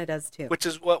 Japan kind of does too. which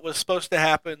is what was supposed to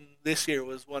happen this year.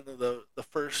 Was one of the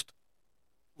first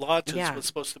launches Yeah. was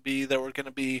supposed to be. There were going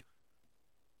to be.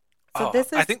 So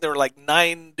I think there were like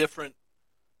 9 different,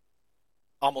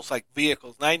 almost like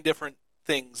vehicles, 9 different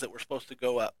things that were supposed to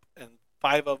go up, and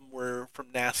 5 of them were from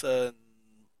NASA, and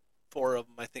 4 of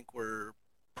them I think were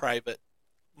private,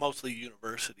 mostly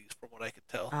universities, from what I could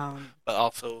tell. But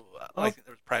also, I think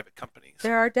there was private companies.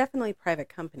 There are definitely private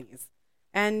companies,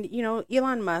 and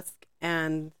Elon Musk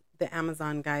and the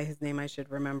Amazon guy, whose name I should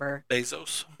remember,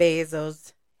 Bezos.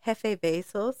 Jefe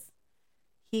Bezos.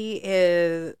 He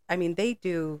is. I mean, they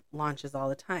do launches all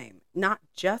the time, not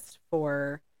just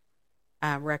for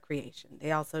recreation.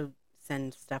 They also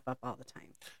send stuff up all the time.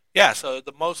 Yeah, so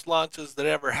the most launches that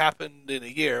ever happened in a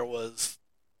year was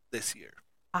this year.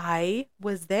 I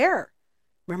was there.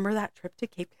 Remember that trip to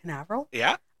Cape Canaveral?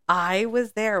 Yeah. I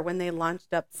was there when they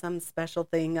launched up some special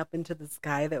thing up into the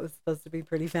sky that was supposed to be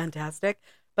pretty fantastic,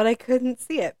 but I couldn't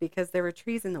see it because there were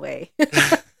trees in the way.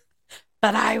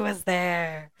 But I was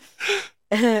there.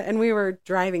 And we were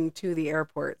driving to the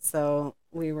airport, so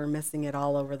we were missing it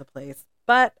all over the place.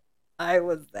 But I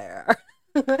was there.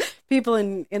 People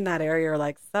in that area are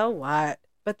like, so what?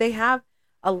 But they have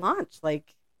a launch,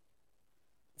 like,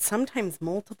 sometimes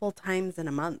multiple times in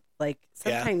a month, like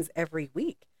sometimes every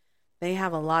week. They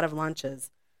have a lot of launches.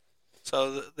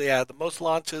 So the most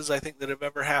launches I think that have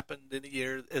ever happened in a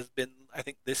year has been, I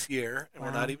think, this year, and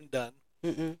we're not even done.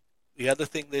 Mm-mm. The other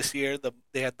thing this year,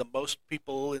 they had the most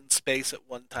people in space at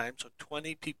one time, so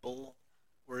 20 people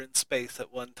were in space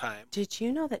at one time. Did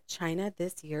you know that China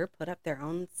this year put up their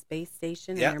own space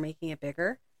station and Yeah. they're making it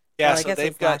bigger? Yeah, Well, I so guess they've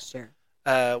it's got last year.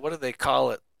 what do they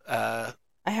call it? I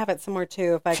have it somewhere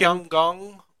too. If I can.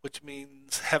 Tiangong, which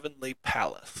means heavenly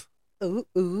palace.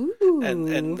 Ooh.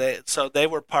 And they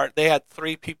were they had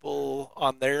 3 people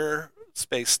on their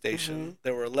space station. Mm-hmm.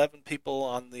 There were 11 people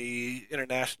on the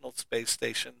International Space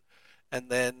Station, and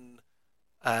then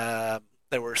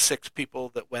there were 6 people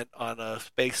that went on a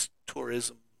space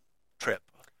tourism trip.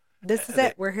 This is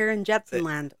it. We're here in Jetson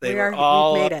Land. They were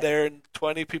all we've made up it. there, and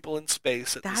 20 people in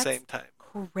space at the That's same time.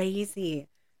 crazy.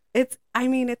 It's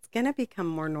going to become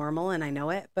more normal, and I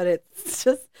know it, but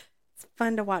it's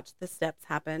fun to watch the steps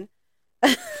happen.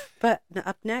 But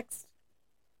up next,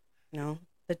 the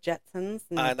Jetsons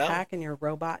and the pack and your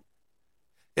robot.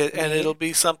 And it'll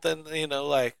be something,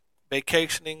 like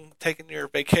vacationing, taking your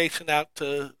vacation out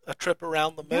to a trip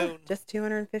around the moon. Just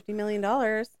 $250 million.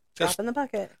 Drop in the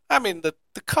bucket. I mean, the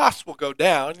cost will go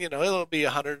down. It'll be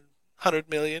 $100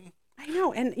 million. I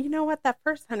know. And you know what? That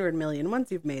first $100 million,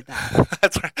 once you've made that,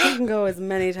 That's right. you can go as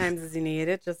many times as you need.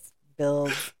 It just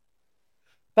builds.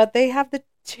 But they have the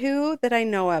 2 that I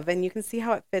know of, and you can see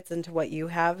how it fits into what you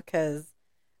have, because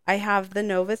I have the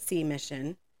Nova C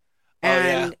mission,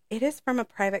 and it is from a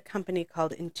private company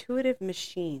called Intuitive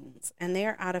Machines, and they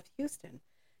are out of Houston.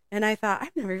 And I thought,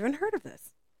 I've never even heard of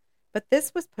this. But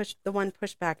this was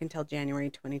pushed back until January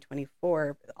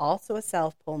 2024, also a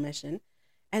South Pole mission,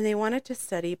 and they wanted to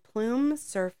study plume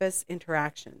surface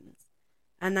interactions.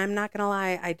 And I'm not going to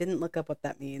lie, I didn't look up what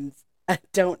that means. I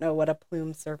don't know what a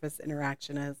plume surface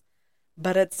interaction is,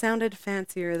 but it sounded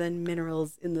fancier than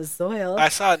minerals in the soil. I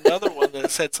saw another one that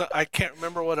said, I can't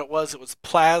remember what it was. It was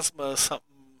plasma something,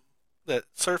 that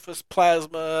surface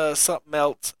plasma something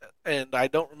else, and I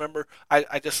don't remember.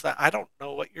 I just thought, I don't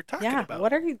know what you're talking about.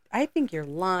 What are you? I think you're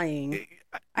lying.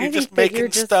 You're just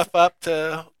making stuff up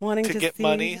to get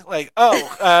money. Like,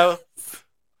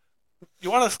 you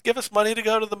want to give us money to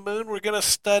go to the moon? We're going to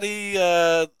study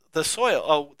the soil.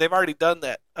 Oh, they've already done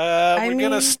that. We're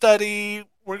going to study.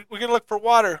 We're going to look for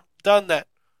water. Done that.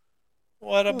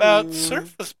 What about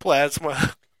surface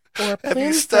plasma? Or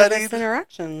plume surface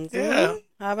interactions? Yeah.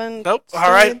 Haven't. Nope.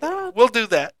 All right. That. We'll do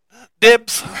that.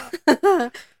 Dibs.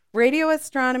 Radio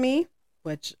astronomy,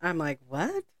 which I'm like,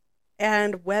 what?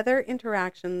 And weather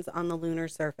interactions on the lunar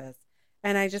surface.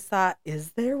 And I just thought,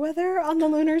 is there weather on the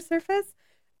lunar surface?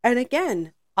 And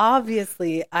again,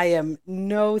 obviously, I am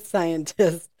no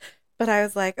scientist, but I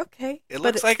was like, okay. It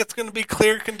looks like it's going to be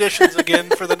clear conditions again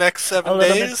for the next 7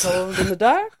 days. A little bit cold in the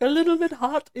dark, a little bit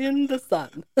hot in the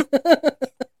sun.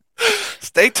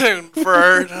 Stay tuned for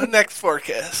our next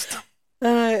forecast.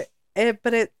 But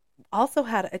it also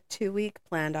had a 2-week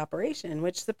planned operation,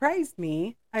 which surprised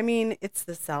me. I mean, it's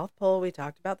the South Pole. We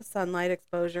talked about the sunlight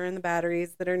exposure and the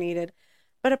batteries that are needed.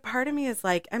 But a part of me is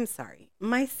like, I'm sorry,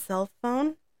 my cell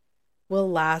phone will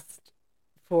last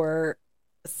for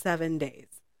 7 days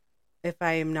if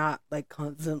I am not like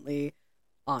constantly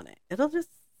on it. It'll just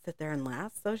sit there and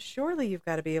last. So surely you've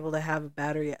got to be able to have a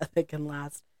battery that can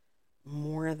last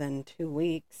more than 2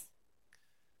 weeks.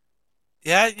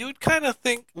 Yeah, you would kind of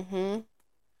think. Mm-hmm.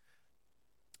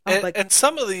 And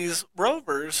some of these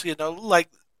rovers, like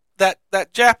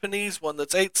that Japanese one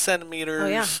that's 8 centimeters. Oh,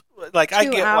 yeah. Like, I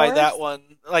get why that hours? one,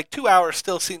 like 2 hours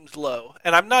still seems low.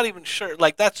 And I'm not even sure,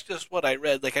 like, that's just what I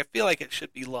read. Like, I feel like it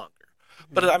should be longer.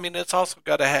 Mm-hmm. But I mean, it's also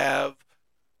got to have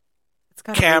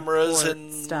cameras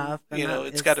and stuff. And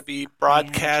it's got to be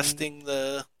broadcasting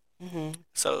the. Mm-hmm.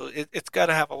 So it's got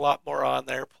to have a lot more on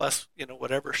there. Plus,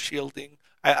 whatever shielding.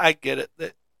 I get it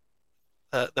that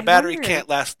the battery can't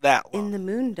last that long. In the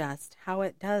moon dust, how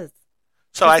it does.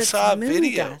 So I saw a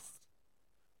video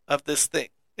of this thing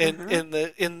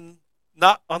in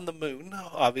not on the moon,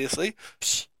 obviously.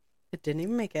 Psh, it didn't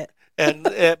even make it. And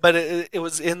but it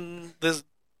was in this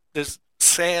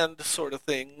sand sort of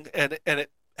thing, and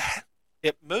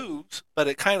it moves, but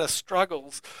it kind of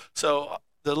struggles. So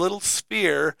the little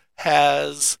sphere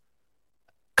has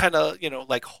kind of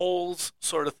like holes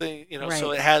sort of thing, right.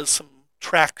 So it has some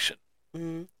traction.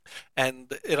 Mm-hmm.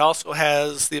 And it also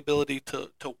has the ability to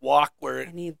walk where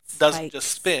it doesn't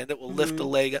just spin. It will lift a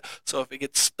leg up. So if it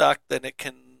gets stuck, then it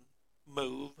can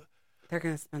move. They're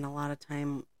going to spend a lot of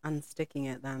time unsticking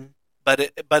it then. But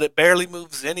it barely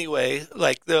moves anyway.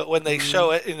 Like when they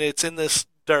show it, and it's in this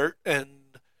dirt, and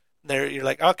you're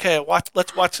like, okay,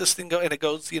 let's watch this thing go, and it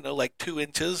goes, like 2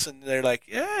 inches, and they're like,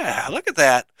 yeah, look at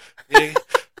that. You're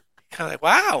kind of like,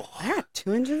 wow. I got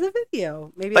 2 inches of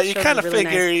video. Maybe, but you kind of really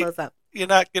figure nice close-up. You're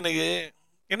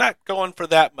not going for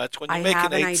that much when you make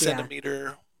an 8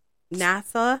 centimeter.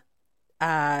 NASA,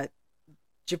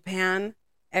 Japan,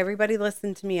 everybody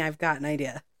listen to me. I've got an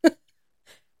idea.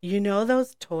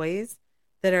 Those toys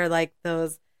that are like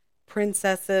those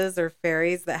princesses or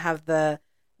fairies that have the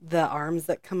arms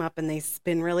that come up and they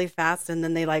spin really fast and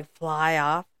then they like fly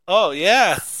off? Oh,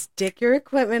 yeah. Stick your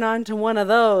equipment onto one of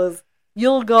those.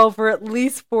 You'll go for at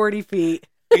least 40 feet.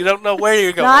 You don't know where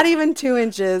you're going. Not even 2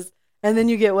 inches. And then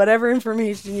you get whatever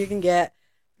information you can get.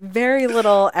 Very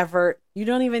little effort. You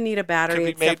don't even need a battery.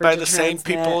 Could be made by the same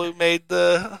people who made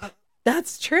the.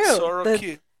 That's true.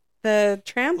 The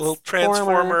little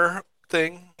transformer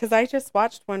thing. Because I just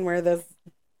watched one where this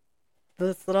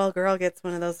little girl gets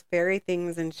one of those fairy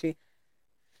things, and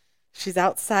she's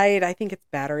outside. I think it's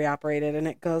battery operated, and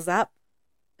it goes up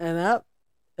and up,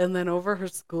 and then over her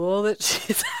school that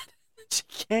she's at. She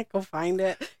can't go find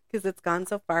it because it's gone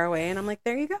so far away. And I'm like,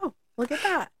 there you go. Look at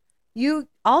that. You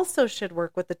also should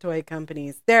work with the toy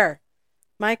companies. There,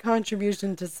 my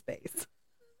contribution to space.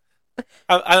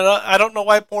 I don't know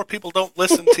why more people don't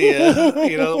listen to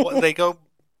you. They go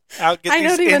out,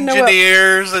 get these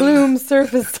engineers. Plume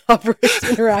surface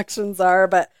interactions are,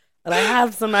 but I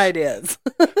have some ideas.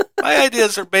 My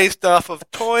ideas are based off of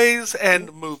toys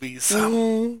and movies.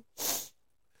 Mm-hmm.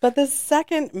 But the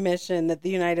second mission that the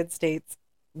United States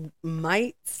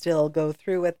might still go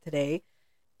through with today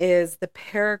is the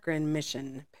Peregrine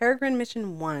mission. Peregrine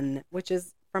Mission 1, which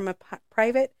is from a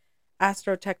private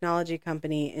Astro Technology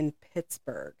Company in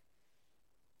Pittsburgh.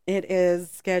 It is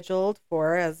scheduled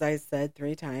for, as I said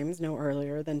 3 times, no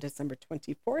earlier than December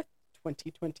 24th,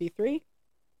 2023.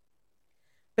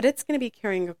 But it's going to be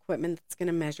carrying equipment that's going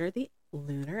to measure the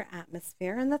lunar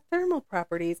atmosphere and the thermal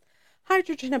properties,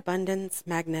 hydrogen abundance,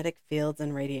 magnetic fields,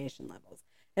 and radiation levels.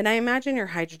 And I imagine your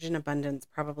hydrogen abundance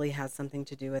probably has something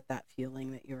to do with that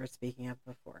fueling that you were speaking of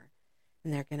before.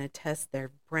 And they're going to test their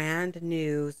brand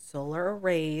new solar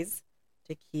arrays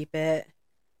to keep it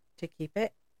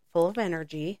full of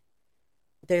energy.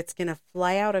 It's going to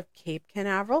fly out of Cape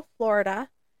Canaveral, Florida,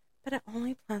 but it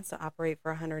only plans to operate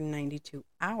for 192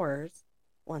 hours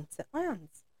once it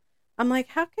lands. I'm like,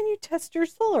 how can you test your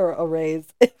solar arrays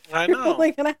if I you're know.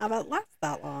 only going to have it last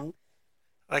that long?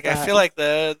 Like, I feel like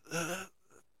they're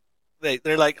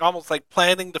like almost like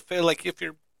planning to feel like if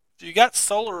you got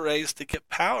solar arrays to get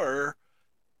power,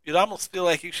 you'd almost feel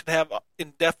like you should have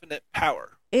indefinite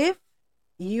power. If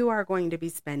you are going to be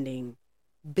spending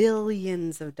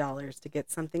billions of dollars to get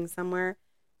something somewhere,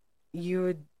 you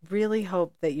would really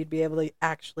hope that you'd be able to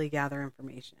actually gather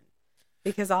information.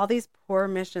 Because all these poor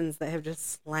missions that have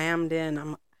just slammed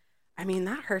in, I mean,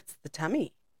 that hurts the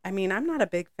tummy. I mean, I'm not a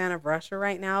big fan of Russia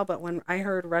right now, but when I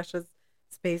heard Russia's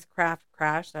spacecraft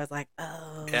crashed, I was like,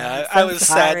 oh, Yeah, I'm I so was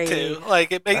sorry. sad too.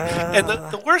 Like and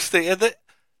the worst thing,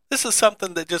 this is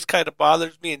something that just kind of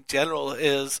bothers me in general,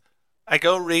 is I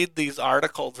go read these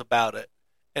articles about it,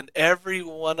 and every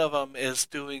one of them is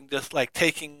doing just like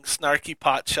taking snarky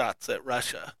pot shots at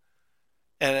Russia,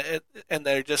 and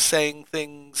they're just saying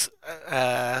things,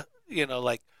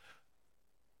 like,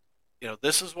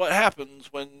 this is what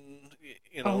happens when,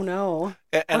 Oh no.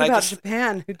 and What I about just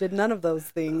Japan, who did none of those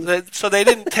things? so they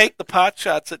didn't take the pot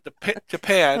shots at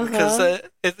Japan because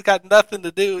it's got nothing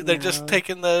to do. They're just No.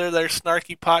 taking their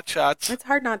snarky pot shots, It's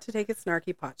hard not to take a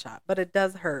snarky pot shot, but it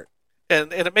does hurt.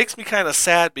 and it makes me kind of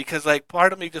sad because like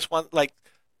part of me just wants, like,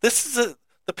 the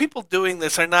people doing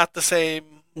this are not the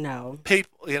same No.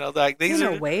 people. Like In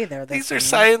a way, they're the these are same.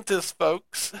 scientists,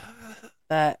 folks.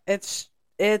 But it's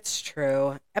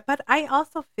true. But I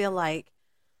also feel like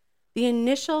the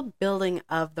initial building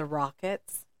of the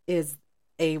rockets is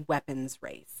a weapons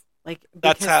race. Like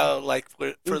That's how, like,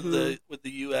 for Mhm. with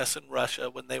the U.S. and Russia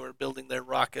when they were building their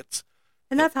rockets.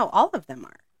 And that's how all of them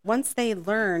are. Once they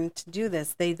learn to do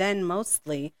this, they then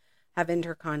mostly have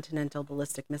intercontinental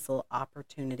ballistic missile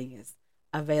opportunities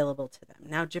available to them.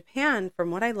 Now, Japan,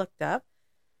 from what I looked up,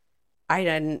 I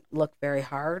didn't look very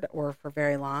hard or for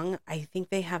very long. I think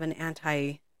they have an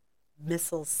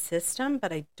anti-missile system,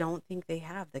 but I don't think they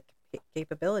have the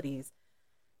capabilities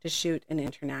to shoot an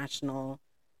intercontinental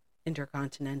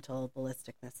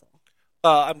ballistic missile.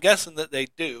 I'm guessing that they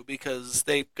do because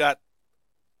they've got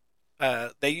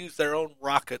they use their own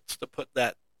rockets to put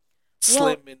that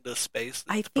slim into space.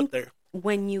 I think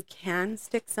when you can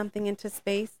stick something into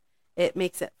space, it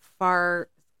makes it far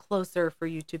closer for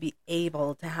you to be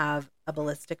able to have a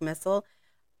ballistic missile.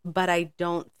 But I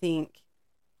don't think,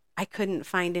 I couldn't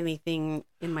find anything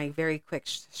in my very quick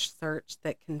search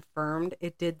that confirmed.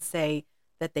 It did say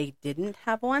that they didn't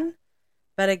have one.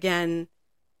 But again,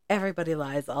 everybody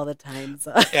lies all the time.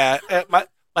 So. Yeah,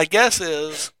 my guess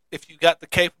is if you got the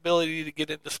capability to get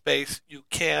into space, you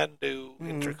can do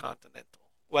intercontinental.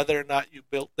 Whether or not you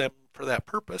built them for that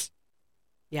purpose.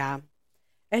 Yeah.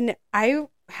 And I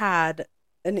had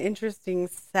an interesting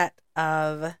set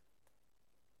of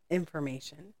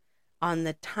information on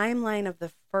the timeline of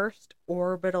the first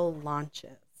orbital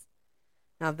launches.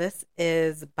 Now, this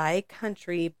is by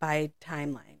country, by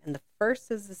timeline. And the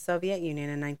first is the Soviet Union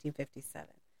in 1957.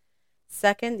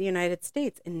 Second, the United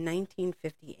States in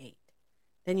 1958.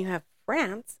 Then you have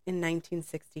France in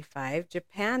 1965,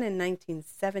 Japan in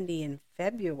 1970 in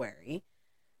February,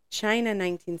 China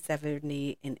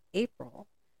 1970 in April,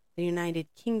 the United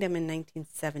Kingdom in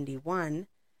 1971,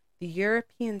 the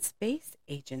European Space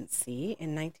Agency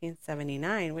in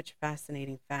 1979, which,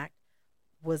 fascinating fact,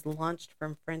 was launched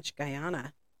from French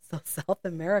Guiana. So South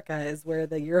America is where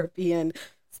the European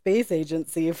Space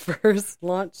Agency first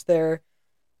launched their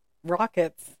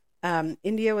rockets.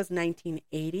 India was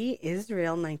 1980,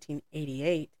 Israel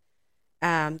 1988.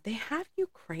 They have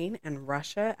Ukraine and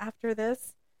Russia after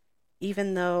this,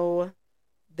 even though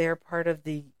they're part of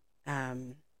the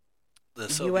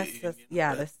Soviet US, Union.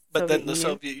 yeah, but then Soviet the Union.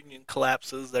 Soviet Union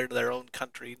collapses. They're their own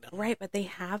country now. Right, but they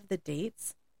have the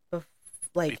dates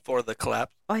before the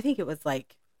collapse. Oh, I think it was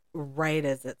like right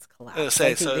as it's collapsed. I was gonna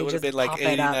say, I think so they it would have just been like pop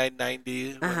it up. 89, 90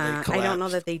 when they collapsed. I don't know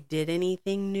that they did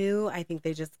anything new. I think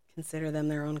they just consider them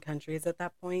their own countries at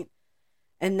that point.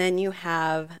 And then you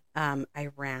have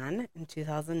Iran in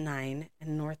 2009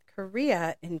 and North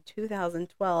Korea in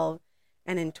 2012.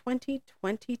 And in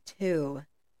 2022,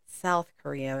 South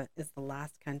Korea is the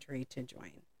last country to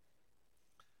join,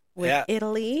 with Yeah.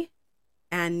 Italy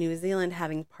and New Zealand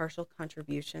having partial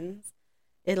contributions.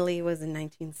 Italy was in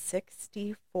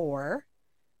 1964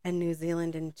 and New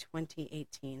Zealand in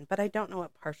 2018. But I don't know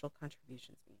what partial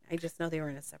contributions mean. I just know they were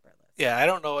in a separate list. Yeah, I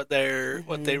don't know what they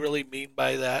Mm-hmm. really mean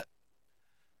by that.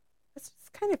 It's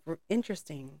just kind of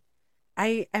interesting.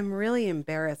 I am really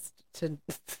embarrassed to.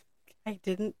 I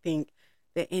didn't think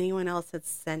that anyone else had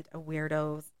sent a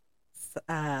weirdo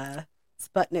uh,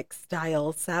 Sputnik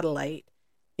style satellite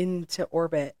into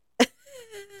orbit.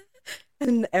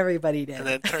 And everybody And did. then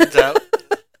it turns out,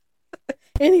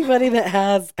 Anybody that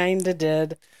has kind of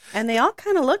did. And they all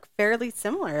kind of look fairly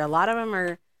similar. A lot of them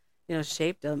are,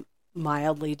 shaped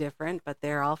mildly different, but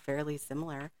they're all fairly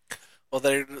similar.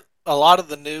 well, a lot of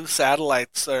the new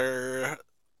satellites are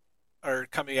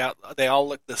coming out. They all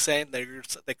look the same. They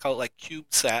call it like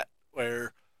CubeSat,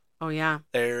 where Oh, yeah.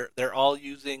 they're all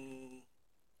using.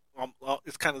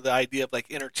 It's kind of the idea of like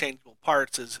interchangeable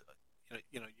parts. Is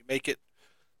you make it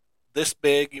this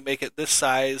big, you make it this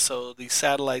size. So these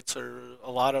satellites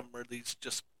a lot of them are these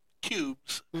just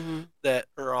cubes Mm-hmm. that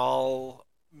are all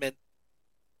meant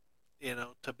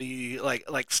to be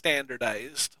like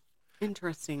standardized.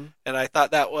 Interesting. And I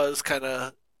thought that was kind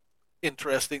of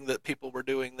interesting that people were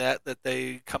doing that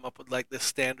they come up with like this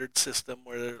standard system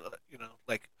where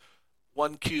like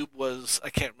one cube was, I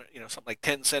can't remember, something like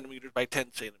 10 centimeters by 10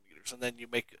 centimeters, and then you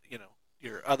make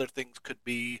your other things could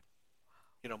be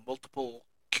multiple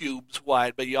cubes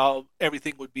wide, but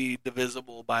everything would be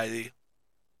divisible by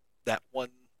that one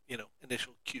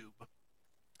initial cube.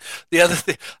 The other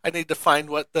thing, I need to find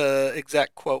what the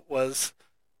exact quote was.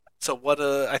 So what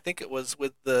I think it was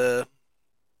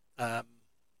um,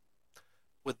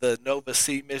 with the Nova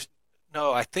C mission.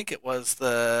 No, I think it was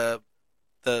the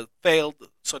failed.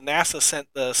 So NASA sent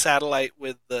the satellite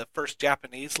with the first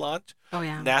Japanese launch. Oh,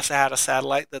 yeah. NASA had a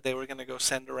satellite that they were going to go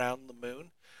send around the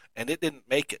moon, and it didn't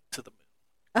make it to the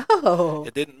moon. Oh.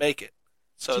 It didn't make it.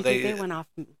 Do So you think they went off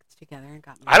together and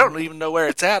got I don't married? even know where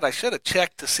it's at. I should have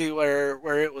checked to see where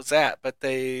it was at, but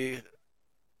they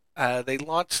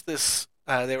launched this.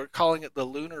 They were calling it the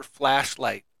lunar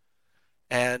flashlight,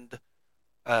 and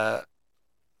uh,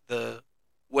 the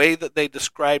way that they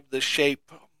described the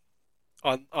shape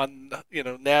on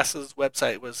NASA's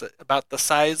website was about the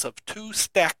size of two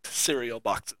stacked cereal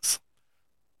boxes.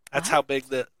 That's What? how big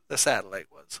the satellite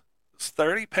was. It was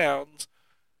 30 pounds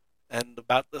and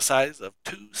about the size of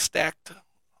two stacked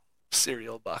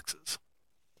cereal boxes.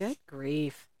 Good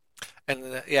grief.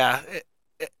 And yeah,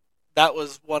 that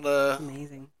was one of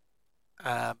Amazing.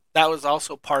 that was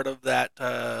also part of that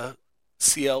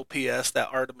CLPS, that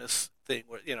Artemis thing,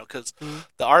 where because Mm-hmm.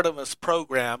 the Artemis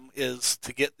program is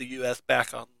to get the U.S.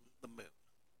 back on the moon.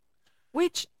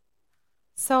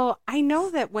 So I know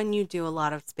that when you do a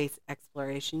lot of space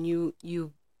exploration,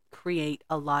 you create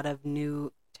a lot of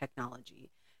new technology.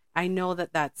 I know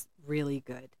that that's really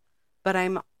good, but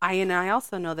I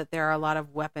also know that there are a lot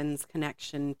of weapons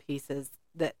connection pieces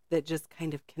that just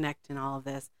kind of connect in all of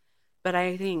this. But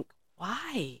I think,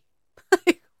 why?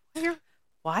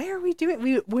 Why are we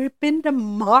doing? We've been to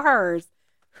Mars.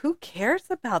 Who cares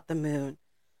about the moon?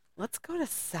 Let's go to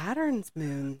Saturn's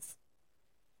moons.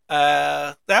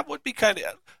 That would be kind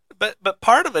of, but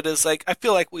part of it is like I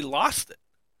feel like we lost it.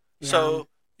 Yeah. So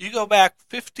you go back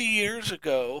 50 years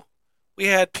ago, we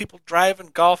had people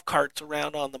driving golf carts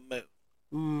around on the moon,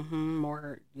 Mm-hmm.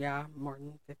 More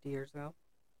than 50 years ago.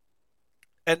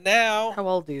 and now How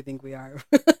old do you think we are?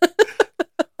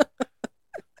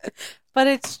 But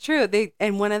it's true.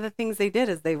 And one of the things they did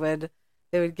is they would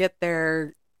get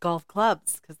their golf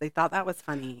clubs because they thought that was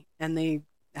funny, and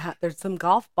there's some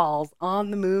golf balls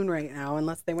on the moon right now,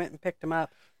 unless they went and picked them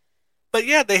up, but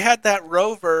yeah, they had that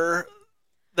rover.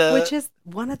 which is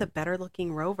one of the better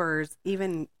looking rovers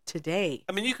even today.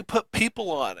 I mean, you could put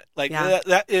people on it. Like Yeah.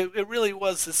 it really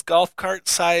was this golf cart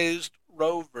sized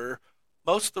rover.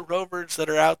 Most of the rovers that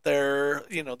are out there,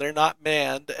 they're not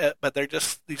manned, but they're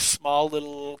just these small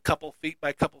little couple feet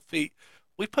by couple feet.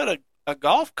 We put a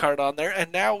golf cart on there,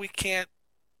 and now we can't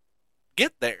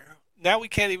get there. Now we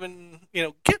can't even,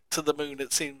 get to the moon,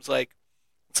 it seems like.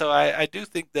 So I do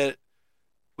think that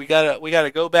we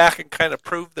gotta go back and kind of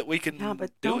prove that we can Yeah,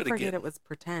 but do don't it forget again. it was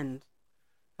pretend,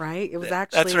 right? It was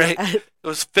That's actually right. It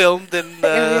was filmed in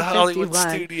Area the Hollywood 51.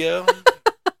 studio.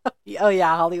 Oh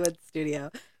yeah, Hollywood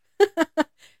studio.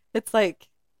 It's like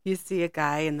you see a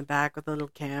guy in the back with a little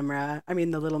camera. I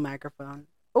mean, the little microphone.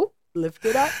 Oh, lift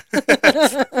it up.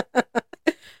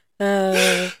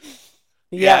 uh,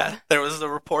 Yeah, Yeah, Yep. there was a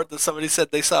report that somebody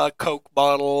said they saw a Coke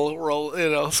bottle roll.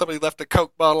 Somebody left a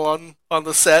Coke bottle on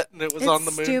the set, and it was It's on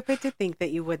the moon. stupid to think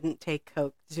that you wouldn't take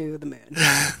Coke to the moon.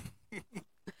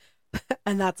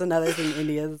 And that's another thing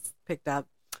India's picked up.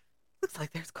 Looks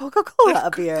like there's Coca-Cola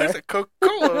up There's here. a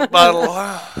Coca-Cola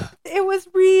bottle. It was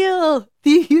real.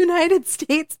 The United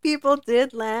States people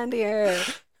did land here.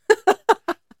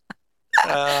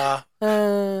 Uh,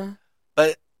 Uh,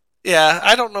 but yeah,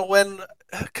 I don't know when,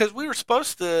 because we were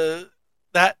supposed to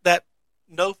that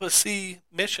Nova C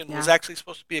mission was yeah. actually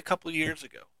supposed to be a couple years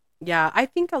ago. Yeah, I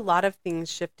think a lot of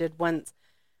things shifted once.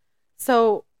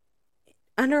 So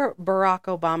under Barack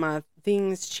Obama,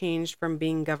 things changed from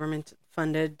being government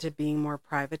funded to being more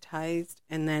privatized.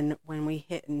 And then when we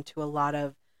hit into a lot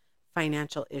of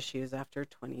financial issues after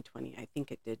 2020, I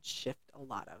think it did shift a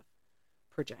lot of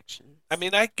projections. I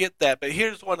mean, I get that, but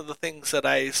here's one of the things that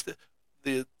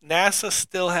the NASA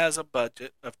still has a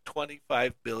budget of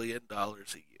 $25 billion a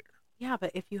year. Yeah,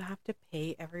 but if you have to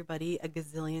pay everybody a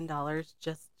gazillion dollars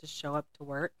just to show up to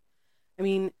work, I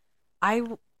mean, I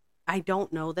I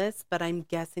don't know this, but I'm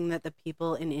guessing that the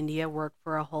people in India work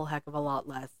for a whole heck of a lot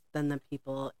less than the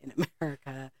people in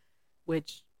America,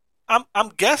 which I'm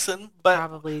guessing, but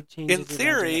probably in changes your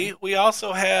theory, budget. we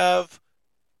also have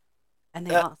And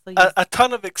they a, also use a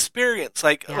ton of experience.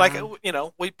 Like yeah,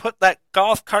 we put that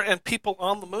golf cart and people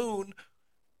on the moon.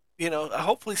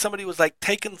 Hopefully somebody was like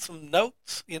taking some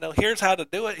notes. Here's how to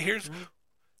do it. right,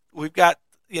 We've got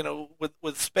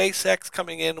with SpaceX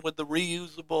coming in with the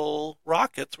reusable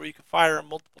rockets where you can fire them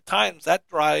multiple times. That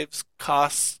drives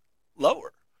costs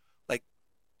lower. Like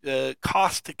the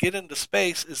cost to get into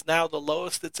space is now the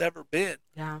lowest it's ever been.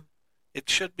 yeah. It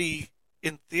should be,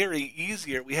 in theory,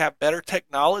 easier. We have better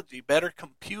technology, better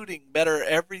computing, better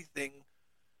everything,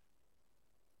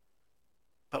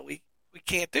 but we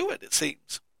can't do it, it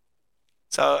seems.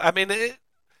 So, I mean, I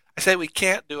say we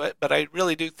can't do it, but I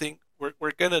really do think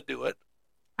we're going to do it.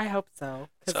 I hope so,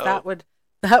 because So, that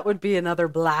would be another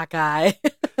black eye.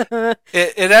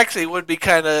 it actually would be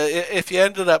kind of, if you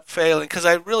ended up failing, because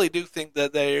I really do think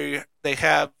that they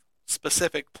have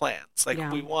specific plans. Like,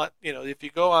 Yeah. we want, if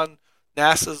you go on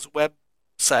NASA's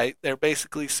website, they're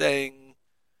basically saying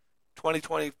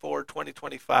 2024,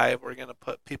 2025, we're going to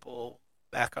put people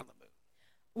back on the moon.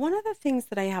 One of the things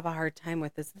that I have a hard time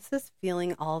with is this is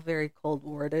feeling all very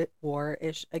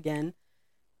War-ish again.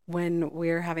 When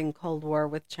we're having Cold War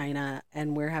with China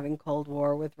and we're having Cold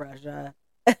War with Russia,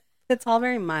 it's all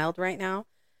very mild right now.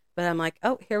 But I'm like,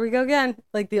 oh, here we go again.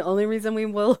 Like the only reason we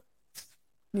will,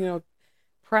 you know,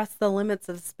 press the limits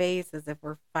of space is if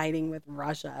we're fighting with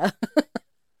Russia.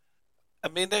 I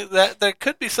mean, there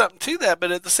could be something to that,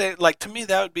 but at the same, like to me,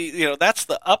 that would be, that's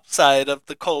the upside of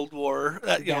the Cold War.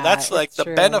 Yeah, That's like it's the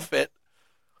true. benefit.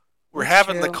 We're It's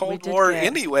having the true. We Cold did War get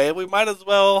anyway. We might as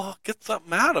well get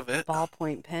something out of it.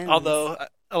 ballpoint pens. Although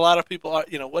a lot of people are,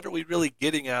 what are we really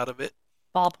getting out of it?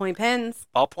 Ballpoint pens.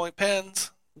 Ballpoint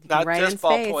pens, You can not write in just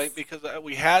space. ballpoint, because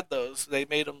we had those. They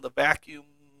made them the vacuum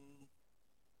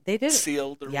They did.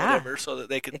 sealed or Yeah, whatever, so that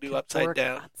they could it do could upside work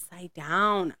down. upside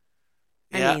down.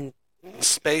 I Yeah, mean,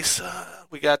 space.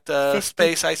 We got fifty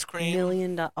space ice cream.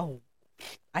 million dollars. Oh,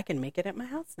 I can make it at my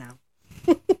house now.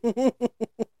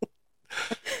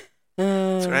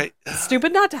 That's right.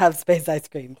 Stupid not to have space ice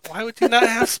cream. Why would you not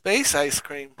have space ice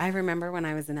cream? I remember when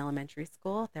I was in elementary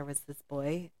school, there was this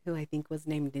boy who I think was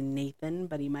named Nathan,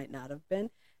 but he might not have been.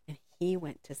 And he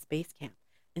went to space camp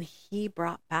and he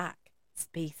brought back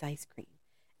space ice cream.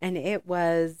 And it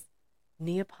was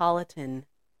Neapolitan.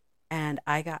 And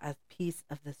I got a piece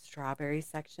of the strawberry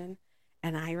section.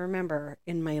 And I remember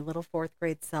in my little fourth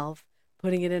grade self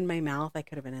putting it in my mouth. I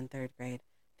could have been in third grade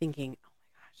thinking, oh my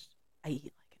gosh, I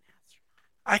eat like an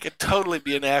astronaut. I could totally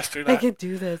be an I astronaut. could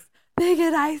do this. They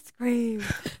get ice cream.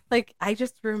 Like, I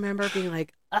just remember being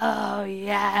like, oh,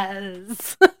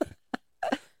 yes.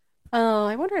 Oh,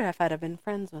 I wondered if I'd have been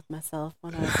friends with myself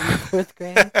when I was in fourth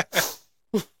grade.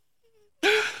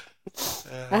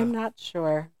 I'm not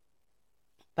sure.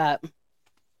 But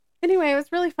anyway, it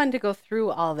was really fun to go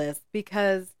through all this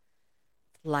because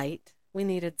light, we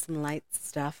needed some light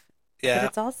stuff. But Yeah.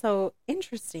 it's also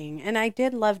interesting. And I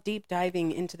did love deep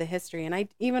diving into the history. And I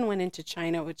even went into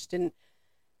China, which didn't,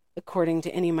 according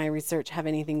to any of my research, have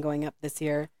anything going up this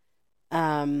year.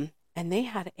 And they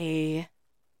had a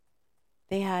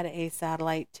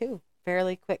satellite too,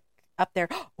 fairly quick up there.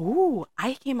 Ooh,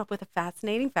 I came up with a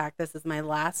fascinating fact. This is my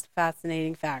last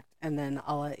fascinating fact, and then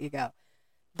I'll let you go.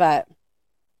 But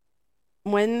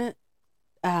when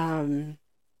the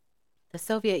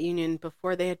Soviet Union,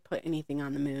 before they had put anything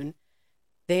on the moon,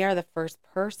 they are the first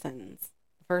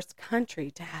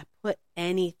country to have put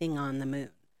anything on the moon.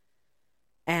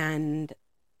 and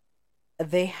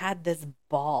they had this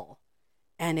ball,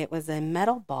 and it was a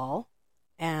metal ball,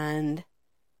 and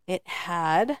it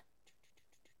had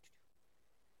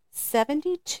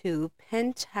 72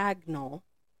 pentagonal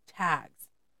tags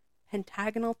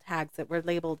that were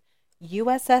labeled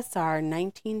USSR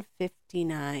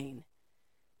 1959.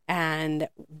 And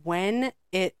when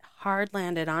it hard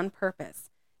landed on purpose,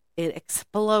 it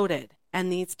exploded, and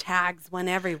these tags went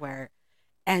everywhere.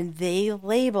 And they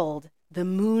labeled the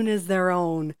moon as their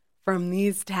own from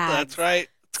these tags. That's right.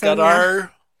 It's So got now,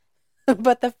 our.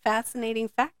 but the fascinating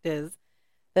fact is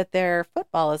that their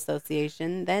football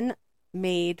association then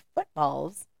made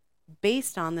footballs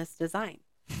based on this design.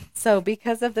 So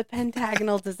because of the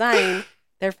pentagonal design,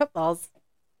 their footballs,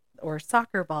 or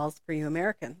soccer balls for you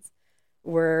Americans,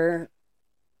 were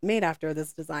made after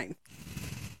this design.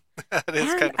 That is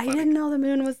And kind of I funny. didn't know the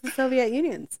moon was the Soviet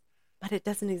Union's, but it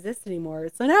doesn't exist anymore.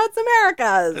 So now it's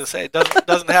America's. To say it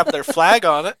doesn't have their flag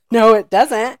on it. No, it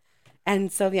doesn't.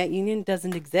 And Soviet Union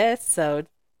doesn't exist, so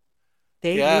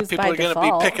they Yeah, use people by are going to be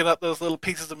default. picking up those little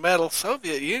pieces of metal.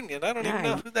 Soviet Union. I don't even know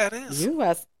Yeah, who that is.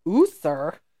 U.S.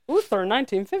 USSR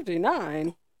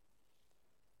 1959.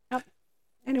 Yep.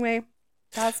 Anyway,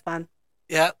 that was fun.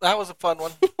 Yeah, that was a fun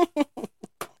one.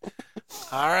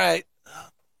 All right.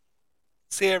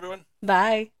 See you, everyone.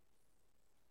 Bye.